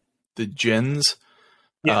believe, the gins,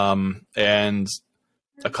 and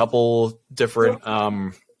a couple different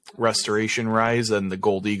Restoration Rise, and the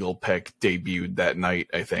Gold Eagle pick debuted that night,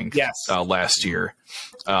 I think. Yes. Last year.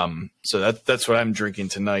 So that's what I'm drinking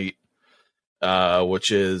tonight,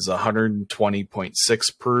 which is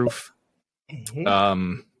 120.6 proof.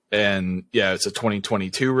 And yeah, it's a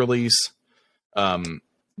 2022 release.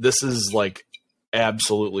 This is like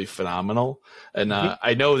absolutely phenomenal. And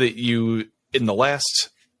I know that you, in the last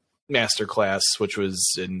masterclass, which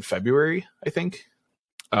was in February, I think,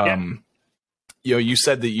 you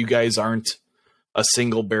said that you guys aren't a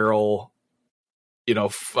single barrel, or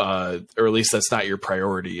at least that's not your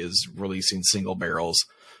priority, is releasing single barrels.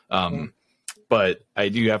 But I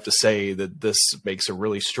do have to say that this makes a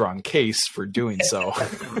really strong case for doing so.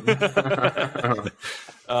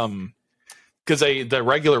 Because the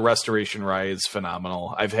regular Restoration Rye is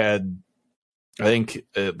phenomenal. I've had, I think,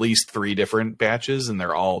 at least 3 different batches, and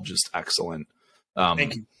they're all just excellent.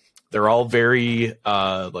 Thank you. They're all very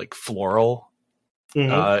like floral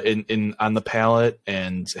in on the palate,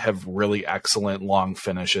 and have really excellent long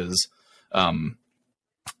finishes. And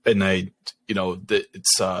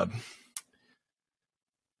it's I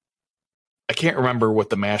can't remember what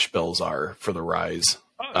the mash bills are for the Rise.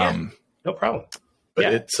 No problem.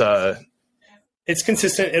 But it's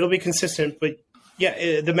consistent. It'll be consistent, but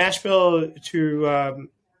the mash bill to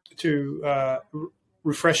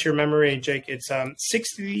refresh your memory, Jake. It's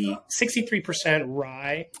 63%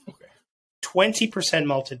 rye, 20%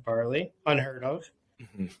 malted barley, unheard of,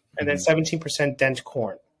 and then 17% dent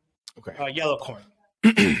corn, yellow corn.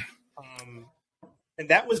 And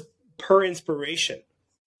that was per inspiration,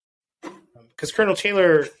 because Colonel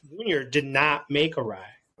Taylor Jr. did not make a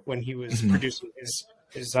rye when he was producing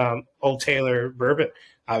his Old Taylor bourbon,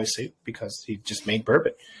 obviously, because he just made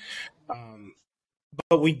bourbon.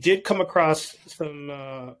 But we did come across some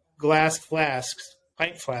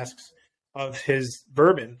pint flasks of his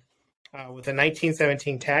bourbon with a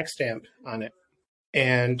 1917 tax stamp on it.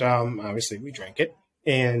 And obviously we drank it.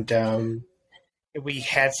 And we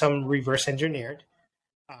had some reverse engineered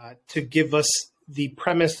to give us the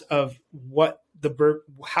premise of what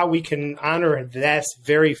how we can honor that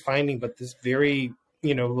very finding, but this very,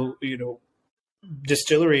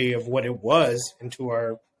 distillery of what it was into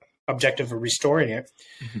our objective of restoring it.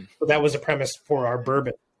 So that was the premise for our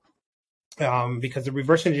bourbon. because the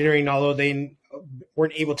reverse engineering, although they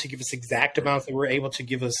weren't able to give us exact amounts, they were able to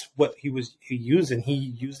give us what he used, and he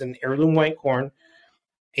used an heirloom white corn,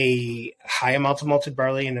 a high amount of malted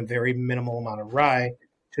barley, and a very minimal amount of rye,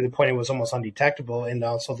 to the point it was almost undetectable, and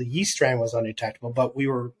also the yeast strain was undetectable. But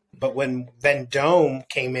when Vendome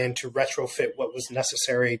came in to retrofit what was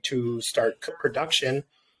necessary to start production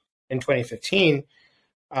in 2015,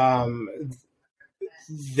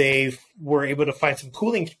 they were able to find some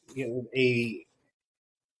cooling, an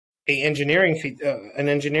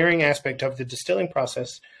engineering aspect of the distilling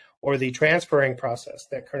process or the transferring process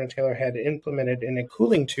that Colonel Taylor had implemented in a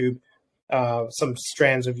cooling tube, some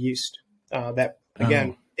strands of yeast that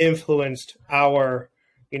again influenced our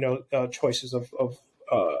choices of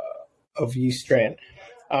yeast strand.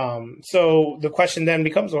 So the question then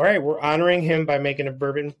becomes, all right, we're honoring him by making a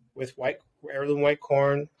bourbon with heirloom white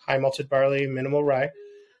corn, high malted barley, minimal rye.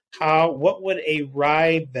 What would a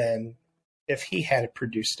rye been if he had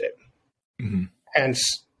produced it? Mm-hmm.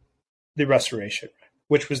 Hence the Restoration,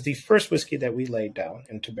 which was the first whiskey that we laid down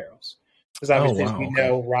into barrels. Because obviously, as we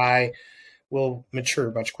know, rye will mature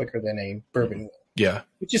much quicker than a bourbon will. Yeah.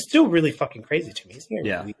 Which is still really fucking crazy to me, isn't it?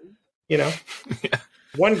 Yeah. Yeah.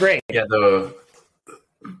 1 grain. Yeah,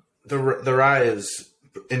 the rye is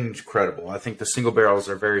incredible. I think the single barrels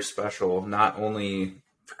are very special, not only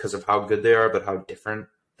because of how good they are, but how different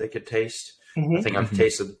they could taste. Mm-hmm. I think I've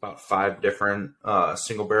tasted about 5 different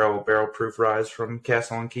single barrel proof ryes from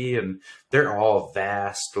Castle and Key, and they're all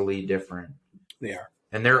vastly different. They are.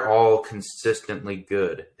 And they're all consistently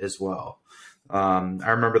good as well. I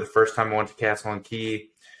remember the first time I went to Castle and Key,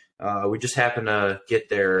 we just happened to get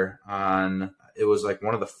there on, it was like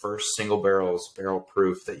one of the first single barrel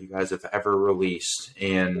proof that you guys have ever released.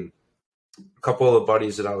 And a couple of the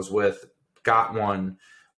buddies that I was with got one,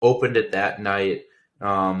 opened it that night,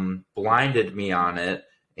 blinded me on it.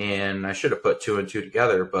 And I should have put 2 and 2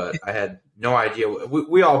 together, but I had no idea.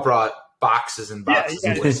 We all brought boxes and boxes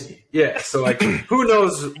of whiskey. Yeah. So like, who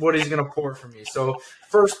knows what he's going to pour for me. So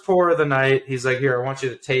first pour of the night, he's like, here, I want you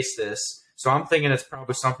to taste this. So I'm thinking it's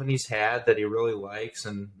probably something he's had that he really likes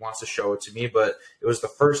and wants to show it to me. But it was the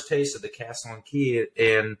first taste of the Castle and Key,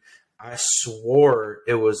 and I swore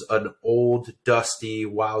it was an old, dusty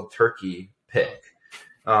Wild Turkey pick.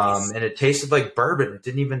 And it tasted like bourbon. It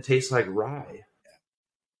didn't even taste like rye.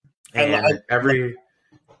 And every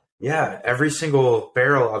single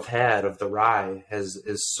barrel I've had of the rye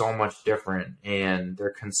is so much different, and they're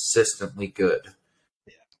consistently good.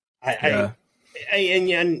 And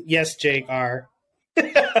yes, Jake, we're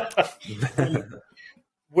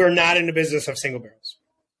not in the business of single barrels.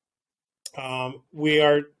 We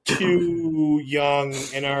are too young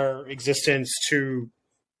in our existence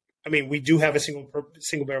we do have a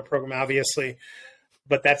single barrel program, obviously,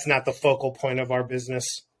 but that's not the focal point of our business.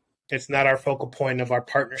 It's not our focal point of our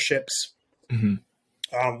partnerships.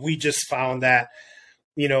 Mm-hmm. We just found that,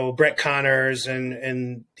 Brett Connors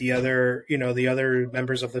and the other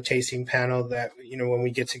members of the tasting panel that, when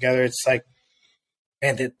we get together, it's like,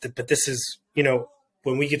 man, but this is,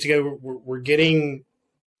 when we get together, we're getting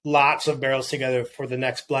lots of barrels together for the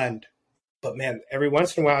next blend. But man, every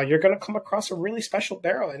once in a while, you're going to come across a really special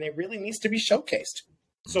barrel, and it really needs to be showcased.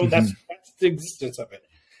 So that's the existence of it.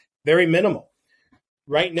 Very minimal.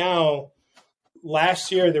 Right now,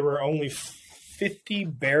 last year, there were only 50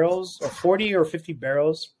 barrels or 40 or 50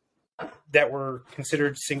 barrels that were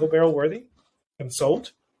considered single barrel worthy and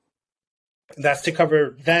sold. That's to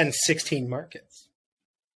cover then 16 markets.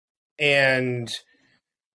 And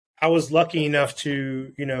I was lucky enough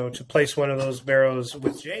to place one of those barrels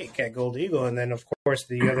with Jake at Gold Eagle. And then, of course,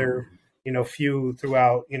 the other, few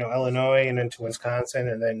throughout, Illinois and into Wisconsin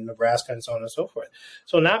and then Nebraska and so on and so forth.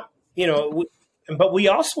 So but we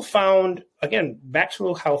also found, again, back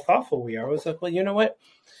to how thoughtful we are. It was like, well, you know what?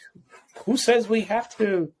 Who says we have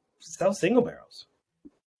to sell single barrels?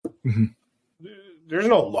 Mm-hmm. There's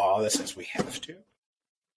no law that says we have to.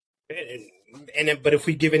 But if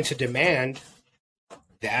we give into demand,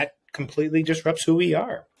 that completely disrupts who we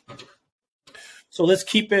are. So let's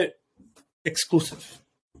keep it exclusive.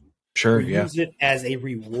 Sure, Use it as a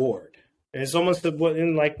reward. And it's almost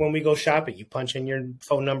like when we go shopping, you punch in your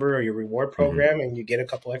phone number or your reward program and you get a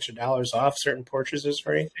couple extra dollars off certain purchases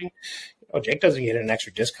or anything. Jake doesn't get an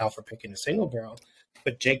extra discount for picking a single barrel,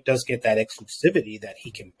 but Jake does get that exclusivity that he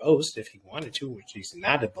can boast if he wanted to, which he's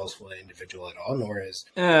not a boastful individual at all, nor is.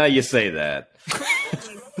 You say that.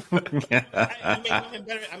 I've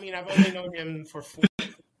only known him for 4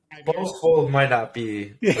 years. Boastful might not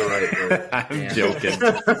be the right word. I'm joking.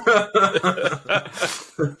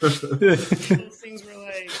 Those things were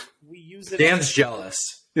like, we use it. Dan's jealous.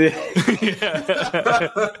 It's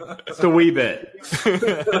a wee bit. It's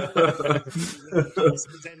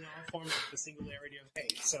in all form of the singularity of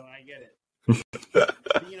hate, so I get it. That's right,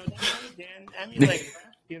 Dan. I mean,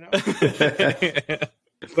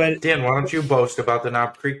 But Dan, why don't you boast about the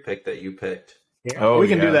Knob Creek pick that you picked? Yeah. We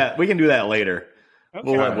can do that. We can do that later. Okay.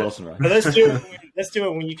 We'll let Wilson run. But let's do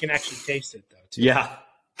it when you can actually taste it, though. Too. Yeah.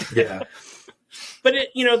 But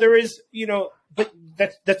there is, but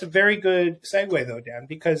that's a very good segue though, Dan,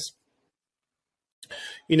 because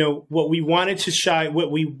what we wanted to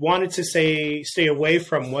stay away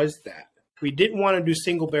from was that we didn't want to do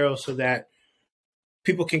single barrel so that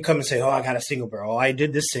people can come and say, "Oh, I got a single barrel. I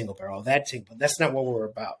did this single barrel, that single." That's not what we're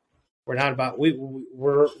about. We're not about.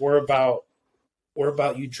 We're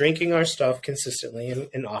about you drinking our stuff consistently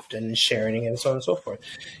and often and sharing it and so on and so forth.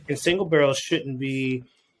 And single barrels shouldn't be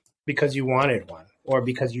because you wanted one or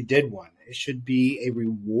because you did one. It should be a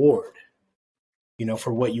reward,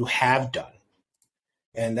 for what you have done.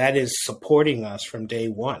 And that is supporting us from day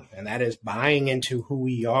one. And that is buying into who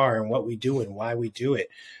we are and what we do and why we do it.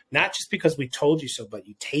 Not just because we told you so, but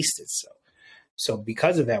you tasted so. So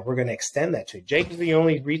because of that, we're going to extend that to you. Jake is the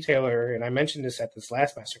only retailer, and I mentioned this at this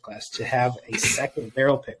last masterclass, to have a second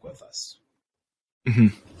barrel pick with us. Mm-hmm.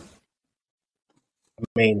 I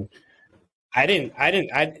mean, he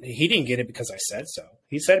didn't get it because I said so.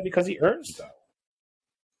 He said it because he earned so.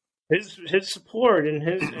 His support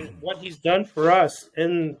and what he's done for us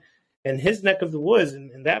in his neck of the woods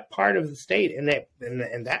and that part of the state and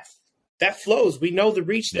that flows. We know the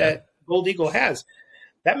reach that Gold Eagle has.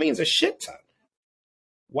 That means a shit ton.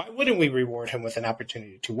 Why wouldn't we reward him with an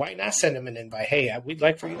opportunity to? Why not send him an invite? Hey, we'd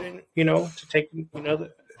like for you to, to take,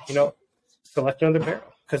 select another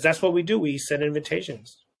barrel, because that's what we do. We send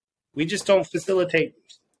invitations. We just don't facilitate,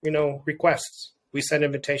 requests. We send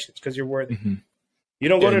invitations because you're worthy. Mm-hmm. You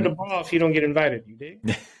don't go to the ball if you don't get invited. You dig?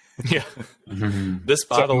 Yeah. Mm-hmm. This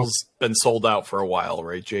bottle's been sold out for a while,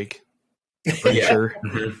 right, Jake? Pretty sure.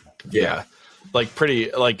 Mm-hmm. Yeah.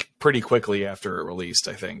 Pretty quickly after it released,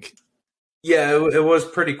 I think. Yeah, it was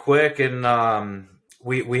pretty quick, and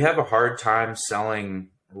we have a hard time selling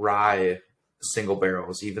rye single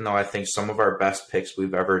barrels, even though I think some of our best picks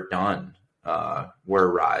we've ever done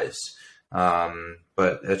were ryes.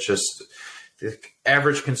 But it's just the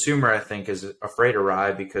average consumer, I think, is afraid of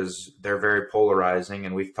rye because they're very polarizing,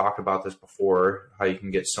 and we've talked about this before, how you can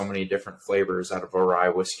get so many different flavors out of a rye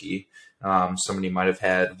whiskey. Somebody might have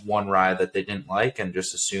had one rye that they didn't like and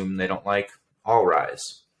just assume they don't like all ryes.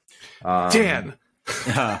 Dan.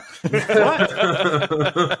 What?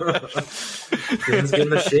 Dan's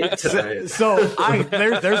getting the shade tonight. So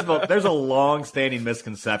there's a long-standing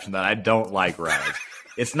misconception that I don't like rye.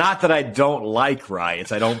 It's not that I don't like rye;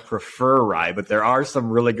 it's I don't prefer rye. But there are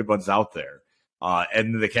some really good ones out there,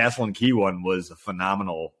 and the Castle and Key one was a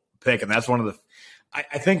phenomenal pick, and that's one of the.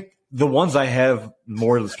 I think the ones I have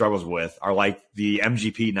more of the struggles with are like the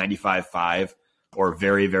MGP 95.5 or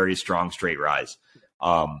very, very strong straight ryes.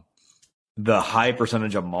 The high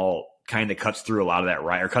percentage of malt kind of cuts through a lot of that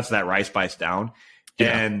rye, or cuts that rye spice down.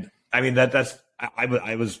 Yeah. And I mean,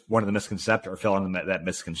 I was one of the misconceptions, or fell into that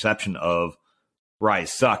misconception of rye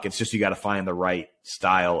suck. It's just you got to find the right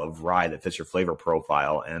style of rye that fits your flavor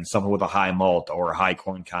profile, and something with a high malt or a high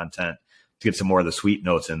corn content to get some more of the sweet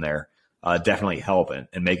notes in there definitely help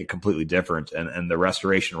and make it completely different. And the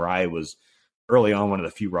Restoration Rye was early on one of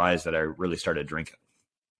the few ryes that I really started drinking.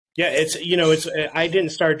 Yeah, I didn't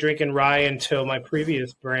start drinking rye until my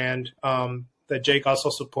previous brand that Jake also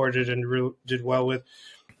supported and did well with.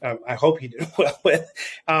 I hope he did well with.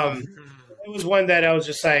 It was one that I was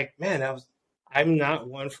just like, man, I'm not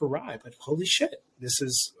one for rye, but holy shit, this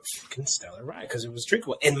is fucking stellar rye because it was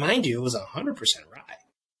drinkable. And mind you, it was 100% rye.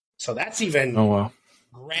 So that's even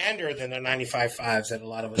grander than the 95.5s that a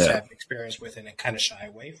lot of us have experience with and kind of shy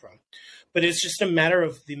away from. But it's just a matter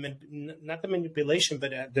of not the manipulation,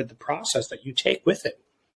 but the process that you take with it,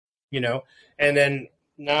 And then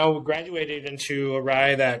now we graduated into a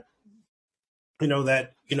rye that,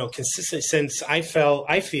 consistent since I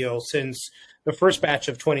feel since the first batch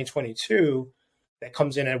of 2022 that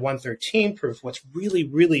comes in at 113 proof. What's really,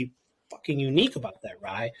 really fucking unique about that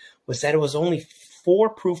rye was that it was only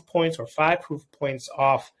 4 proof points or 5 proof points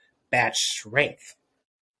off batch strength.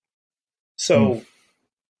 So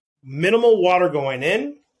minimal water going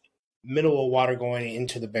in, minimal water going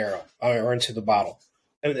into the barrel or into the bottle.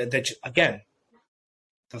 And that, again,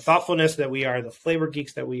 the thoughtfulness that we are, the flavor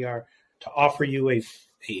geeks that we are, to offer you a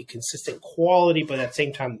consistent quality, but at the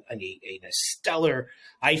same time, a stellar,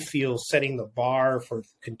 I feel, setting the bar for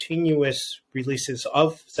continuous releases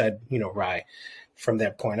of said, rye from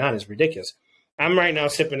that point on is ridiculous. I'm right now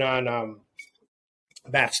sipping on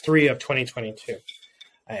batch 3 of 2022.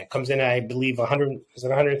 It comes in, I believe, 100. Is it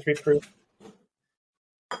 103 proof?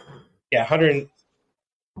 Yeah,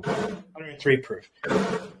 103 proof.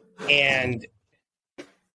 And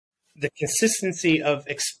the consistency of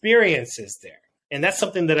experience is there. And that's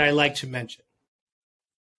something that I like to mention.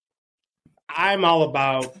 I'm a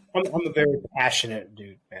very passionate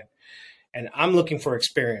dude, man. And I'm looking for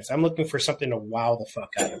experience. I'm looking for something to wow the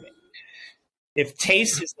fuck out of me. If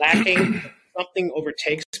taste is lacking, something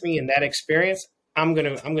overtakes me in that experience, I'm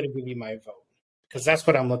gonna give you my vote, because that's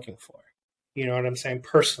what I'm looking for. You know what I'm saying?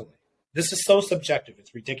 Personally, this is so subjective.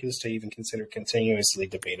 It's ridiculous to even consider continuously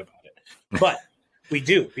debate about it, but we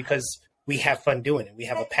do, because we have fun doing it. We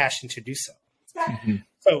have a passion to do so. Mm-hmm.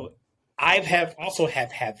 So I also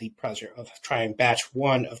had the pleasure of trying batch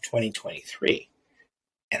 1 of 2023,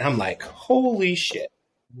 and I'm like, holy shit!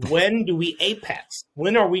 When do we apex?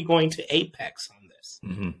 When are we going to apex on this?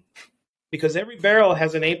 Mm-hmm. Because every barrel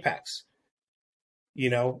has an apex. You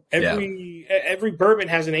know, every bourbon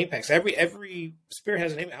has an apex. Every spirit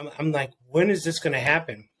has an apex. I'm like, when is this going to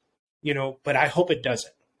happen? You know, but I hope it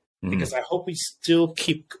doesn't, because I hope we still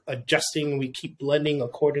keep adjusting. We keep blending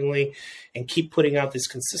accordingly, and keep putting out this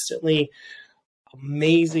consistently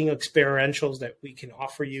amazing experientials that we can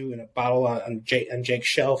offer you in a bottle on Jake's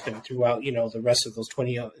shelf and throughout, you know, the rest of those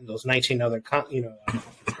 19 other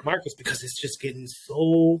markets, because it's just getting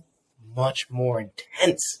so much more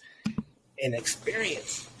intense and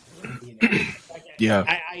experience. You know?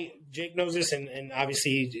 Yeah. Jake knows this, and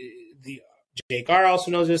obviously Jake R also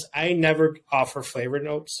knows this. I never offer flavor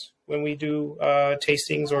notes when we do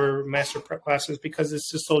tastings or master prep classes, because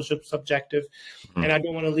it's just so subjective, and I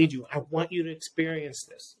don't want to lead you. I want you to experience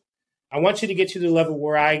this. I want you to get to the level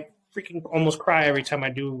where I freaking almost cry every time I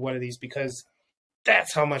do one of these, because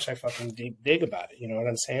that's how much I fucking dig about it. You know what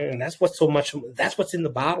I'm saying? And that's what's in the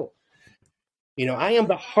bottle. You know, I am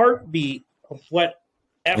the heartbeat of what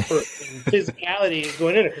effort and physicality is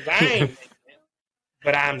going in it, because I ain't making it,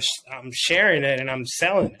 but I'm sharing it and I'm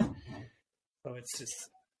selling it. So it's just,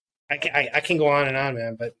 I can go on and on,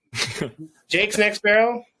 man. But Jake's next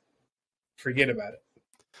barrel, forget about it.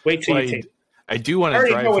 Wait till you taste it. I do want to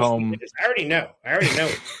drive home. I already know.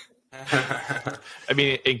 I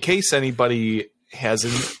mean, in case anybody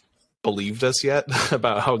hasn't believed us yet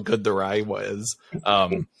about how good the rye was,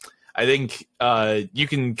 I think you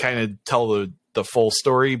can kind of tell the full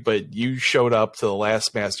story, but you showed up to the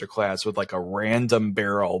last master class with like a random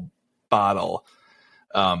barrel bottle,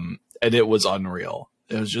 and it was unreal.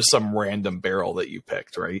 It was just some random barrel that you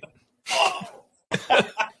picked, right?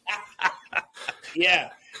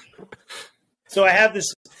 Yeah. So I have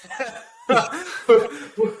this,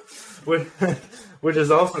 which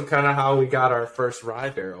is also kind of how we got our first rye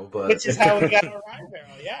barrel, but which is how we got our rye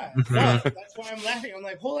barrel. Yeah, no, that's why I'm laughing. I'm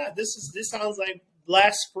like, hold on, this sounds like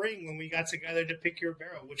last spring when we got together to pick your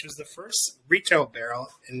barrel, which was the first retail barrel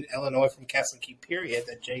in Illinois from Castle Key, period,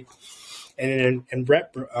 that Jake and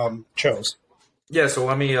Brett chose. Yeah, so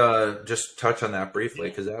let me just touch on that briefly,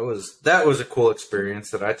 because that was a cool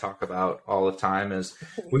experience that I talk about all the time. Is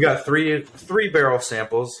we got three barrel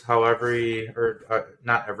samples.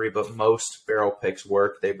 Not every, but most barrel picks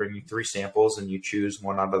work. They bring you 3 samples, and you choose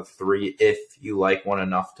one out of the 3 if you like one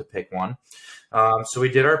enough to pick one. So we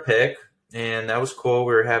did our pick, and that was cool.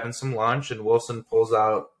 We were having some lunch, and Wilson pulls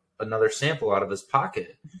out another sample out of his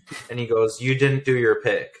pocket, and he goes, "You didn't do your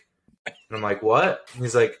pick." And I'm like, "What?" And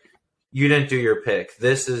he's like, "You didn't do your pick.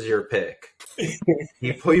 This is your pick."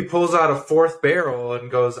 He pulls out a 4th barrel and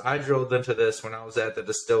goes, "I drilled into this when I was at the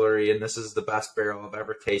distillery, and this is the best barrel I've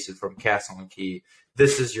ever tasted from Castle and Key.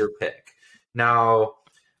 This is your pick." Now,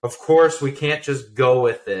 of course, we can't just go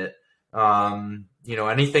with it. You know,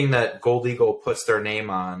 anything that Gold Eagle puts their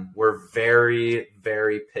name on, we're very,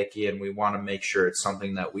 very picky, and we want to make sure it's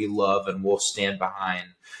something that we love and we'll stand behind.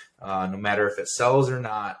 No matter if it sells or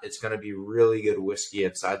not, it's going to be really good whiskey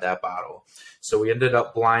inside that bottle. So we ended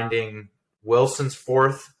up blinding Wilson's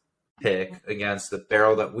 4th pick against the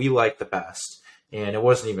barrel that we like the best, and it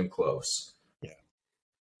wasn't even close. Yeah,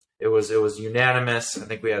 it was unanimous. I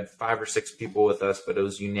think we had 5 or 6 people with us, but it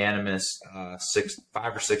was unanimous, 5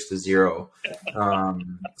 or 6 to 0.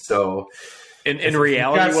 So in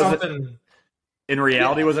reality,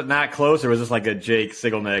 was it not close, or was this like a Jake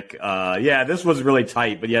Sigelnick? Yeah, this was really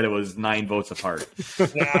tight, but yet it was 9 votes apart.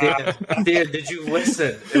 Did you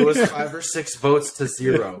listen? It was 5 or 6 votes to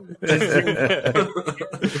 0. That's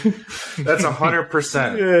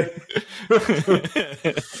 100%.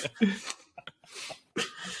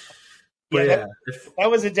 Yeah, that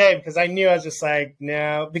was a day, because I knew, I was just like,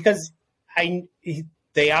 no, because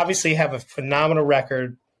they obviously have a phenomenal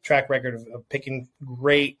track record of picking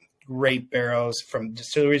great great barrels from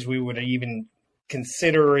distilleries we would even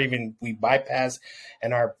consider, or even we bypass,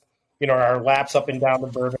 and our laps up and down the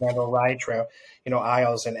bourbon and the rye trail,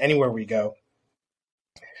 aisles and anywhere we go.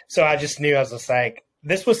 So I just knew, I was just like,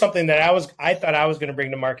 this was something that I thought I was going to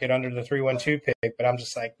bring to market under the 312 pick, but I'm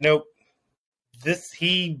just like, nope,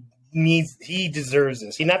 he deserves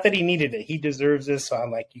this. Not that he needed it, he deserves this. So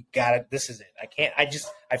I'm like, you got it. This is it.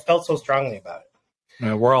 I felt so strongly about it.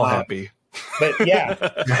 Yeah, we're all happy. But yeah,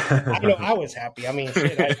 I was happy. I mean,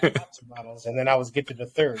 shit, I had lots of bottles, and then I was getting to the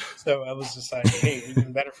third. So I was just like, hey,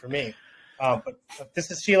 even better for me. But this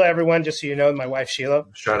is Sheila, everyone, just so you know, my wife, Sheila.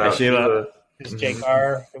 Shout out Sheila. This is Jake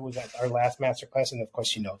R. It was at our last masterclass, and of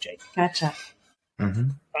course, Jake. Gotcha.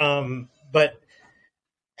 Mm-hmm. But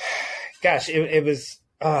gosh, it was,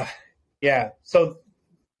 yeah. So,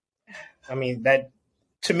 I mean, that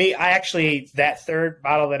to me, that third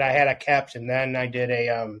bottle that I had, I kept, and then I did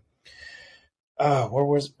a, where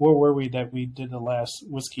were we that we did the last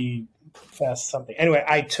whiskey fest something? Anyway,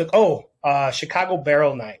 I took, Chicago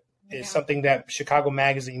Barrel Night is something that Chicago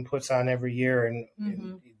Magazine puts on every year,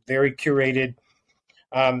 and very curated.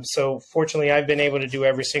 So fortunately, I've been able to do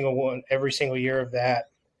every single year of that.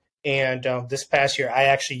 And this past year, I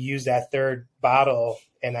actually used that third bottle,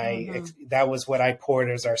 and that was what I poured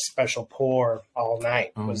as our special pour all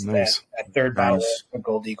night. Was nice. that third bottle, a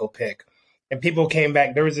Gold Eagle pick. And people came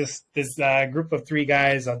back. There was this group of 3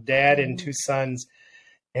 guys, a dad and 2 sons.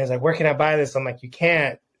 And I was like, "Where can I buy this?" I'm like, "You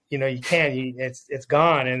can't. You can't. It's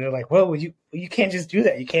gone." And they're like, "Well, you can't just do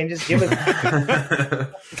that. You can't just give it."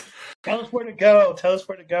 Tell us where to go.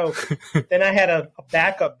 Then I had a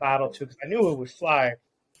backup bottle too, because I knew it would fly.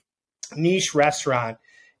 Niche Restaurant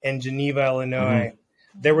in Geneva, Illinois.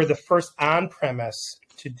 They were the first on premise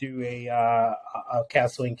to do a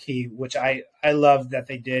Castle and Key, which I loved that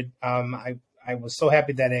they did. I was so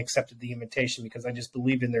happy that they accepted the invitation, because I just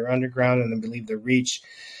believed in their underground and I believed their reach,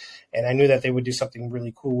 and I knew that they would do something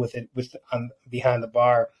really cool with it behind the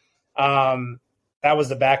bar. That was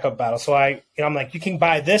the backup bottle. So I'm like, you can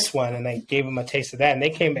buy this one, and I gave them a taste of that, and they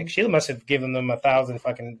came back. Sheila must have given them 1,000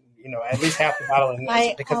 fucking, at least half the bottle.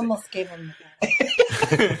 I almost gave them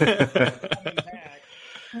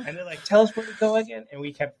and they're like, "Tell us where to go again," and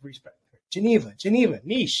we kept respect. Geneva,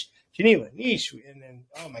 niche, and then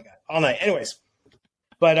oh my god, all night. Anyways,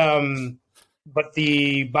 but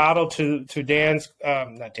the bottle to Dan's,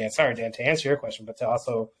 not Dan, sorry Dan, to answer your question, but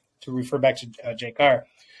to refer back to Jake R.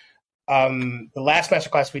 The last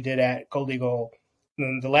masterclass we did at Gold Eagle,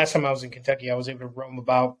 the last time I was in Kentucky, I was able to roam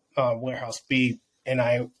about Warehouse B, and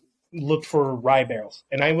I looked for rye barrels,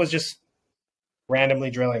 and I was just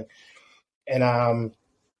randomly drilling,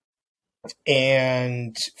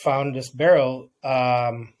 and found this barrel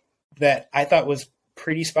that I thought was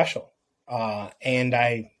pretty special, and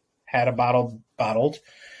I had a bottle bottled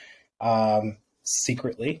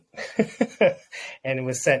secretly, and it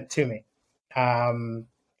was sent to me.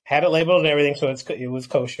 Had it labeled and everything, so it was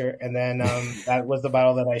kosher. And then that was the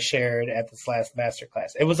bottle that I shared at this last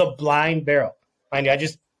masterclass. It was a blind barrel, mind you. I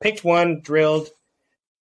just picked one, drilled,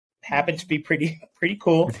 happened to be pretty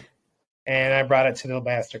cool, and I brought it to the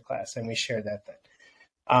masterclass, and we shared that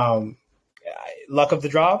then. Luck of the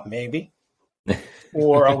draw, maybe,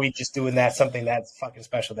 or are we just doing something that's fucking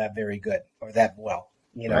special, that very good, or that well?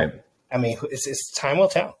 Right. I mean, it's time will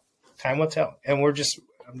tell. Time will tell, and I'm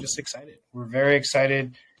just excited. We're very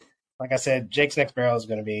excited. Like I said, Jake's next barrel is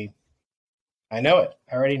going to be, I know it.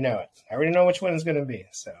 I already know it. I already know which one it's going to be.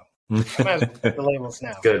 So I might as well put the labels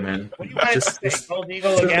now. Good, man. What do you want to say? Gold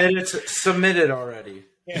Eagle again? Submit it already.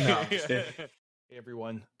 Yeah. Hey,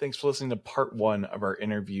 everyone. Thanks for listening to part 1 of our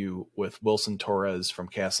interview with Wilson Torres from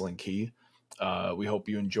Castle and Key. We hope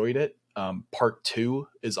you enjoyed it. Part 2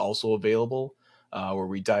 is also available, where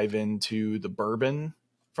we dive into the bourbon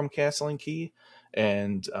from Castle and Key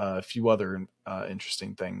and a few other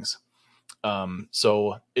interesting things.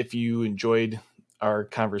 So if you enjoyed our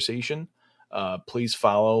conversation, please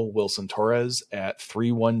follow Wilson Torres at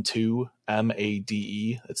 312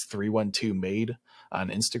 MADE. That's 312 MADE on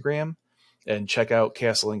Instagram, and check out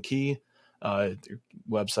Castle and Key. Their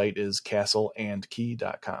website is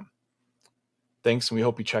castleandkey.com. Thanks, and we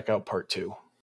hope you check out part 2.